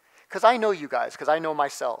you? Because I know you guys, because I know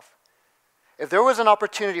myself. If there was an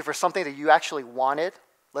opportunity for something that you actually wanted,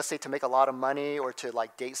 let's say to make a lot of money or to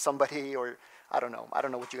date somebody or I don't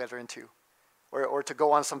know what you guys are into, or to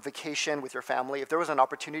go on some vacation with your family, if there was an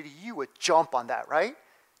opportunity, you would jump on that, right?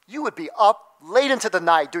 You would be up late into the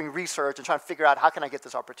night doing research and trying to figure out how can I get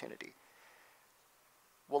this opportunity.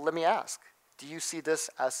 Well, let me ask, do you see this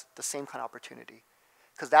as the same kind of opportunity?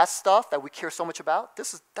 Because that stuff that we care so much about,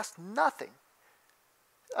 that's nothing.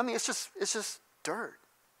 I mean, it's just dirt,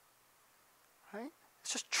 right?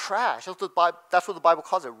 It's just trash. That's what the Bible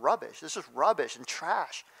calls it, rubbish. It's just rubbish and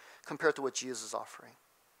trash compared to what Jesus is offering.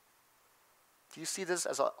 Do you see this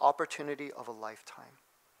as an opportunity of a lifetime?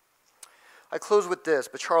 I close with this,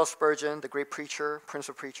 but Charles Spurgeon, the great preacher, Prince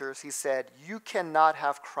of Preachers, he said, "You cannot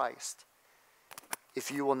have Christ if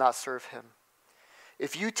you will not serve him.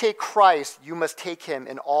 If you take Christ, you must take him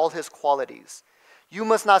in all his qualities. You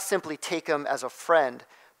must not simply take him as a friend,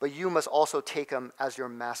 but you must also take him as your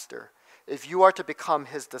master. If you are to become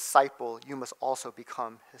his disciple, you must also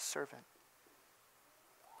become his servant."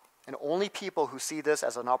 And only people who see this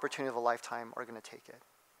as an opportunity of a lifetime are going to take it.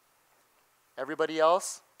 Everybody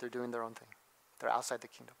else, they're doing their own thing. They're outside the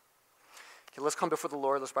kingdom. Okay, let's come before the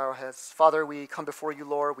Lord. Let's bow our heads. Father, we come before you,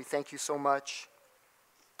 Lord. We thank you so much.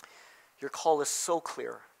 Your call is so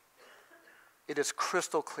clear. It is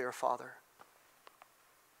crystal clear, Father.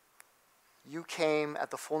 You came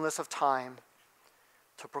at the fullness of time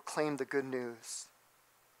to proclaim the good news,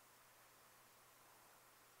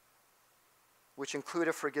 which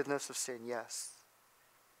included forgiveness of sin, yes.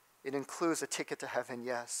 It includes a ticket to heaven,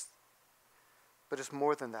 yes. But it's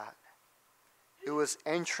more than that. It was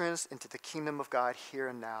entrance into the kingdom of God here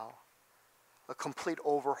and now. A complete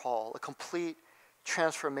overhaul, a complete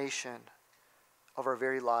transformation of our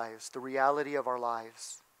very lives, the reality of our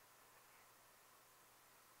lives.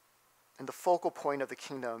 And the focal point of the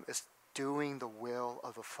kingdom is doing the will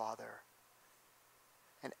of the Father.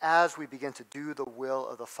 And as we begin to do the will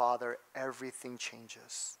of the Father, everything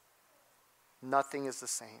changes. Nothing is the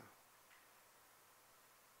same.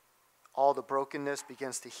 All the brokenness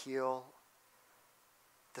begins to heal.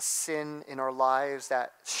 The sin in our lives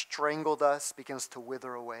that strangled us begins to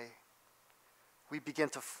wither away. we begin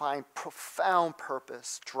to find profound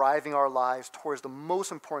purpose driving our lives towards the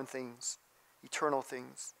most important things, eternal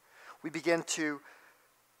things. We begin to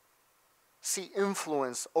see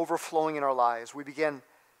influence overflowing in our lives. We begin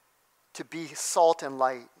to be salt and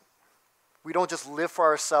light. We don't just live for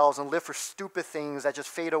ourselves and live for stupid things that just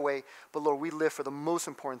fade away, but Lord, we live for the most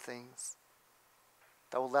important things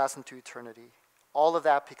that will last into eternity. All of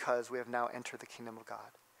that because we have now entered the kingdom of God.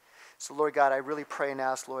 So Lord God, I really pray and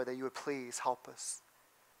ask, Lord, that you would please help us.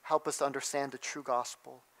 Help us to understand the true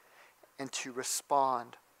gospel and to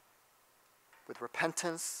respond with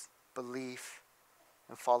repentance, belief,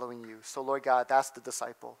 and following you. So Lord God, that's the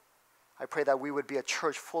disciple. I pray that we would be a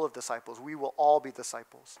church full of disciples. We will all be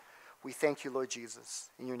disciples. We thank you, Lord Jesus.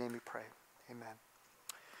 In your name we pray. Amen.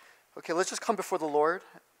 Okay, let's just come before the Lord.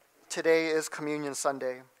 Today is Communion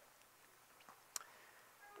Sunday.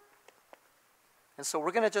 And so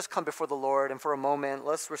we're going to just come before the Lord, and for a moment,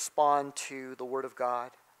 let's respond to the Word of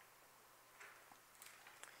God.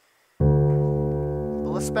 But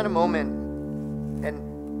let's spend a moment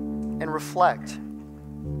and reflect.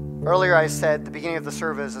 Earlier I said the beginning of the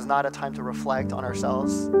service is not a time to reflect on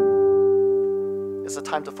ourselves. It's a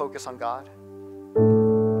time to focus on God.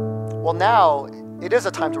 Well, now it is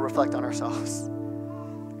a time to reflect on ourselves.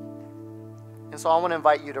 And so I want to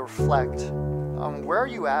invite you to reflect on where are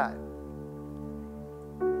you at?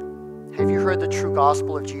 Have you heard the true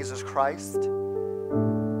gospel of Jesus Christ?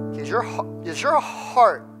 Is your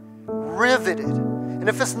heart riveted? And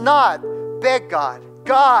if it's not, beg God.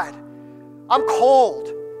 God, I'm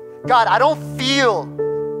cold. God, I don't feel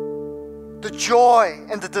the joy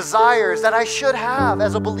and the desires that I should have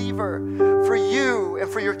as a believer for you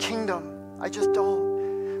and for your kingdom. I just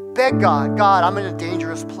don't. Beg God, God, I'm in a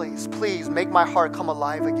dangerous place. Please make my heart come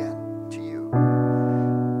alive again to you.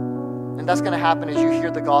 And that's going to happen as you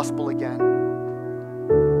hear the gospel again.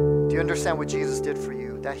 Do you understand what Jesus did for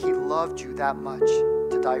you? That he loved you that much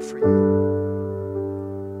to die for you.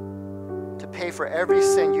 To pay for every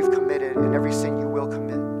sin you've committed and every sin you will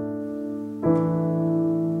commit.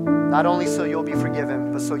 Not only so you'll be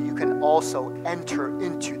forgiven, but so you can also enter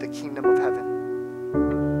into the kingdom of heaven.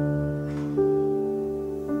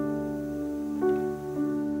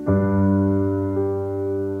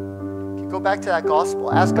 Go back to that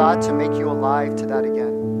gospel. Ask God to make you alive to that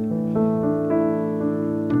again.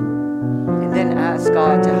 And then ask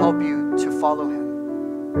God to help you to follow him,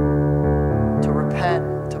 to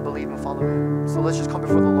repent, to believe and follow him. So let's just come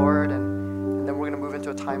before the Lord, and then we're going to move into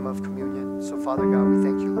a time of communion. So Father God, we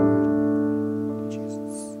thank you, Lord.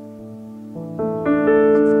 Jesus.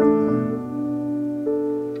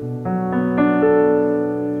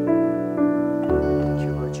 Thank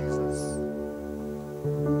you, Lord Jesus.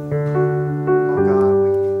 Oh God,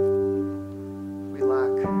 we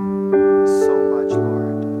lack so much,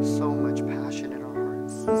 Lord. So much passion in our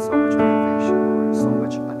hearts. So much motivation, Lord. So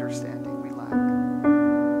much understanding we lack.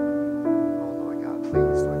 Oh Lord God,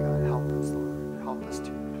 please, Lord God, help us, Lord. Help us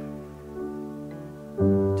to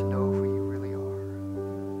know who you really are,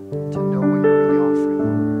 to know what you're really offering,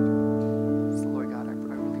 Lord. So, Lord God, I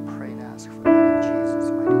really pray and ask for that in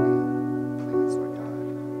Jesus' mighty name. Please, Lord God.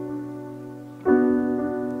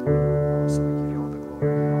 Also, we give you all the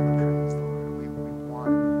glory and all the praise, Lord. We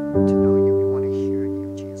want to know you. We want to hear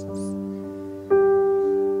you, Jesus.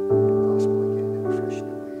 The gospel again in a fresh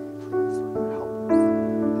new way. Please, Lord God, help us.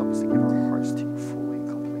 Help us to give our hearts to you fully and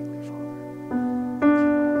completely, Father. Thank you,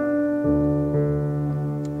 Lord God.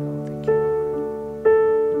 Thank you, Lord.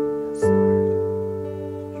 Yes, Lord.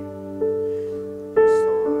 Yes,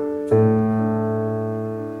 Lord.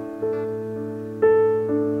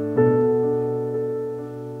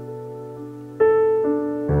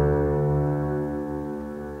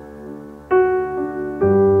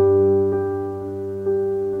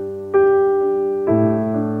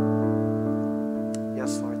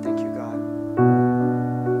 Yes, Lord. Thank you, God.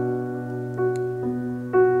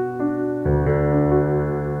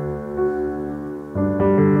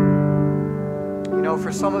 You know,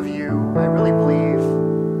 for some of you, I really believe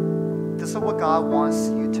this is what God wants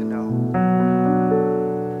you to know.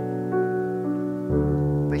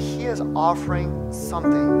 But he is offering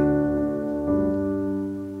something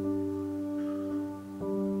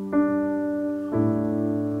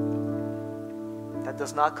that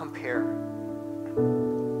does not compare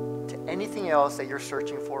to anything else that you're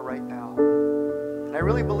searching for right now. And I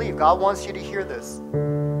really believe God wants you to hear this.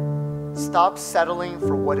 Stop settling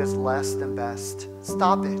for what is less than best.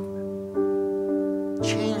 Stop it.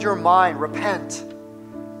 Change your mind. Repent.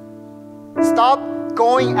 Stop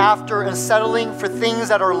going after and settling for things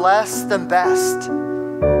that are less than best.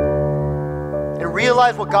 And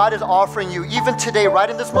realize what God is offering you. Even today, right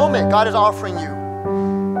in this moment, God is offering you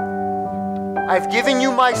I've given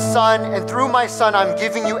you my Son, and through my Son, I'm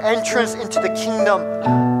giving you entrance into the kingdom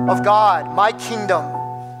of God, my kingdom.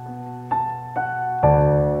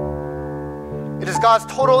 It is God's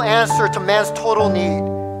total answer to man's total need.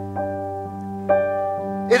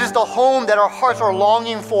 It is the home that our hearts are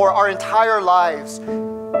longing for our entire lives,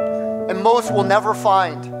 and most will never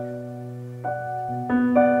find.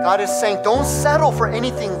 God is saying, don't settle for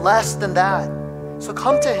anything less than that. So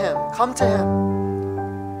come to Him, come to Him.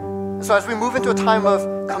 And so as we move into a time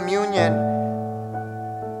of communion,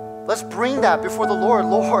 let's bring that before the Lord.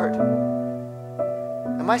 Lord,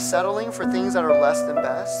 am I settling for things that are less than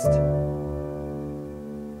best?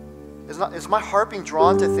 Is my heart being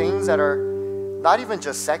drawn to things that are not even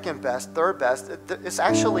just second best, third best? It's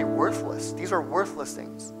actually worthless. These are worthless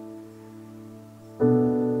things.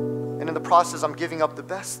 And in the process, I'm giving up the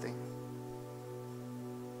best thing.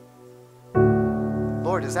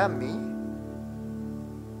 Lord, is that me?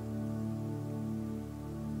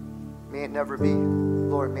 May it never be.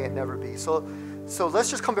 Lord, may it never be. So let's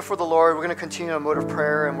just come before the Lord. We're going to continue in a mode of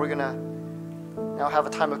prayer, and we're going to now have a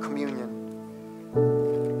time of communion.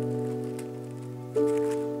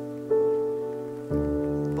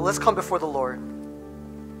 But let's come before the Lord.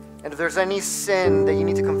 And if there's any sin that you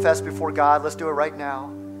need to confess before God, let's do it right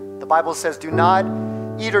now. The Bible says, do not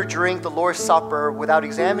eat or drink the Lord's Supper without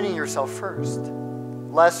examining yourself first,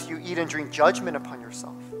 lest you eat and drink judgment upon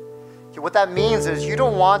yourself. Okay, what that means is you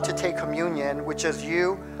don't want to take communion, which is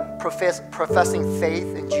you professing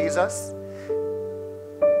faith in Jesus,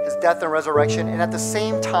 His death and resurrection, and at the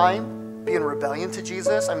same time be in rebellion to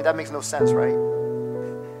Jesus. I mean, that makes no sense, right?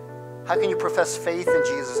 How can you profess faith in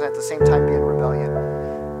Jesus and at the same time be in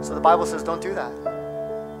rebellion? So the Bible says, don't do that.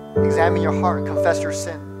 Examine your heart, confess your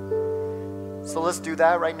sin. So let's do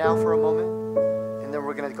that right now for a moment, and then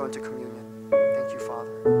we're going to go into communion. Thank you,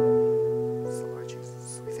 Father. So, Lord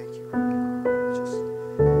Jesus, we thank you. We just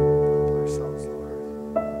humble ourselves, Lord.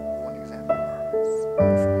 We want to examine our hearts.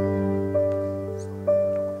 Please, Lord, I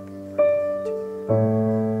don't want to be rebellion to you.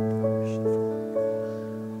 I wish to follow you.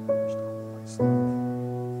 I wish to humble myself.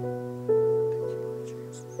 Thank you, Lord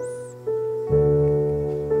Jesus.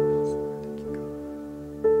 Thank you, God.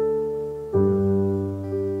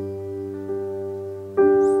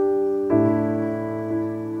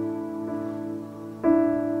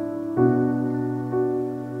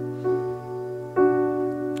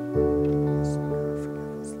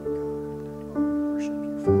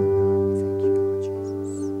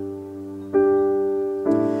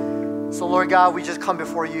 Lord God, we just come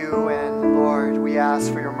before you, and Lord, we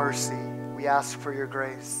ask for your mercy. We ask for your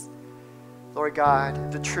grace. Lord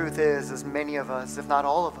God, the truth is many of us, if not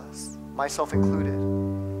all of us, myself included,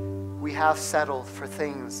 we have settled for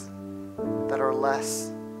things that are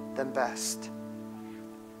less than best.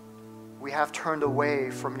 We have turned away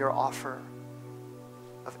from your offer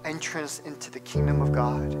of entrance into the kingdom of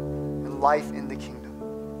God and life in the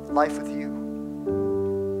kingdom, life with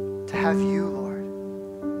you, to have you, Lord.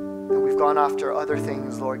 And we've gone after other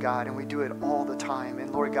things, Lord God, and we do it all the time. And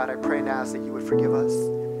Lord God, I pray and ask that you would forgive us,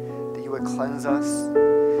 that you would cleanse us,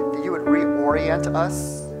 that you would reorient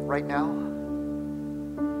us right now,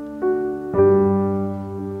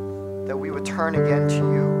 that we would turn again to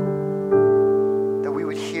you, that we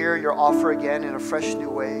would hear your offer again in a fresh new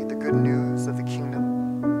way, the good news of the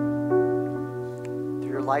kingdom, through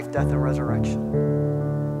your life, death, and resurrection.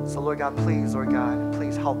 So Lord God, please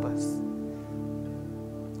help us.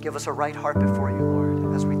 Give us a right heart before you,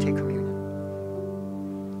 Lord, as we take communion.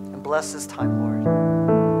 And bless this time, Lord.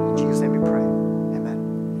 In Jesus' name we pray. Amen.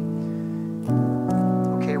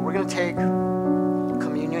 Okay, we're going to take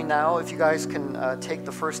communion now. If you guys can take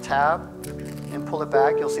the first tab and pull it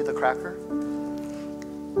back, you'll see the cracker.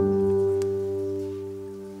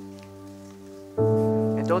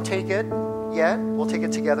 And don't take it yet. We'll take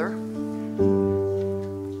it together.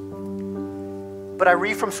 But I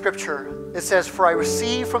read from Scripture. It says, "For I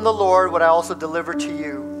received from the Lord what I also delivered to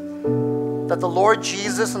you, that the Lord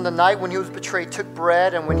Jesus on the night when he was betrayed took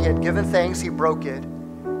bread, and when he had given thanks, he broke it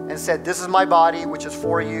and said, 'This is my body, which is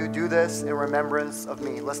for you. Do this in remembrance of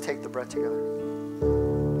me.'" Let's take the bread together.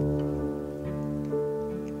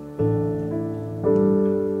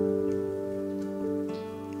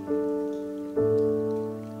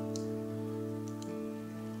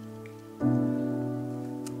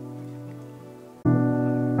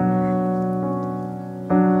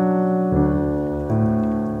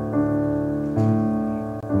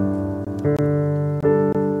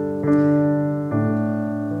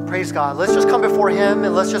 Praise God. Let's just come before him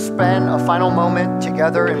and let's just spend a final moment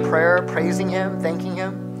together in prayer, praising him, thanking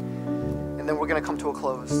him, and then we're going to come to a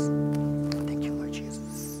close.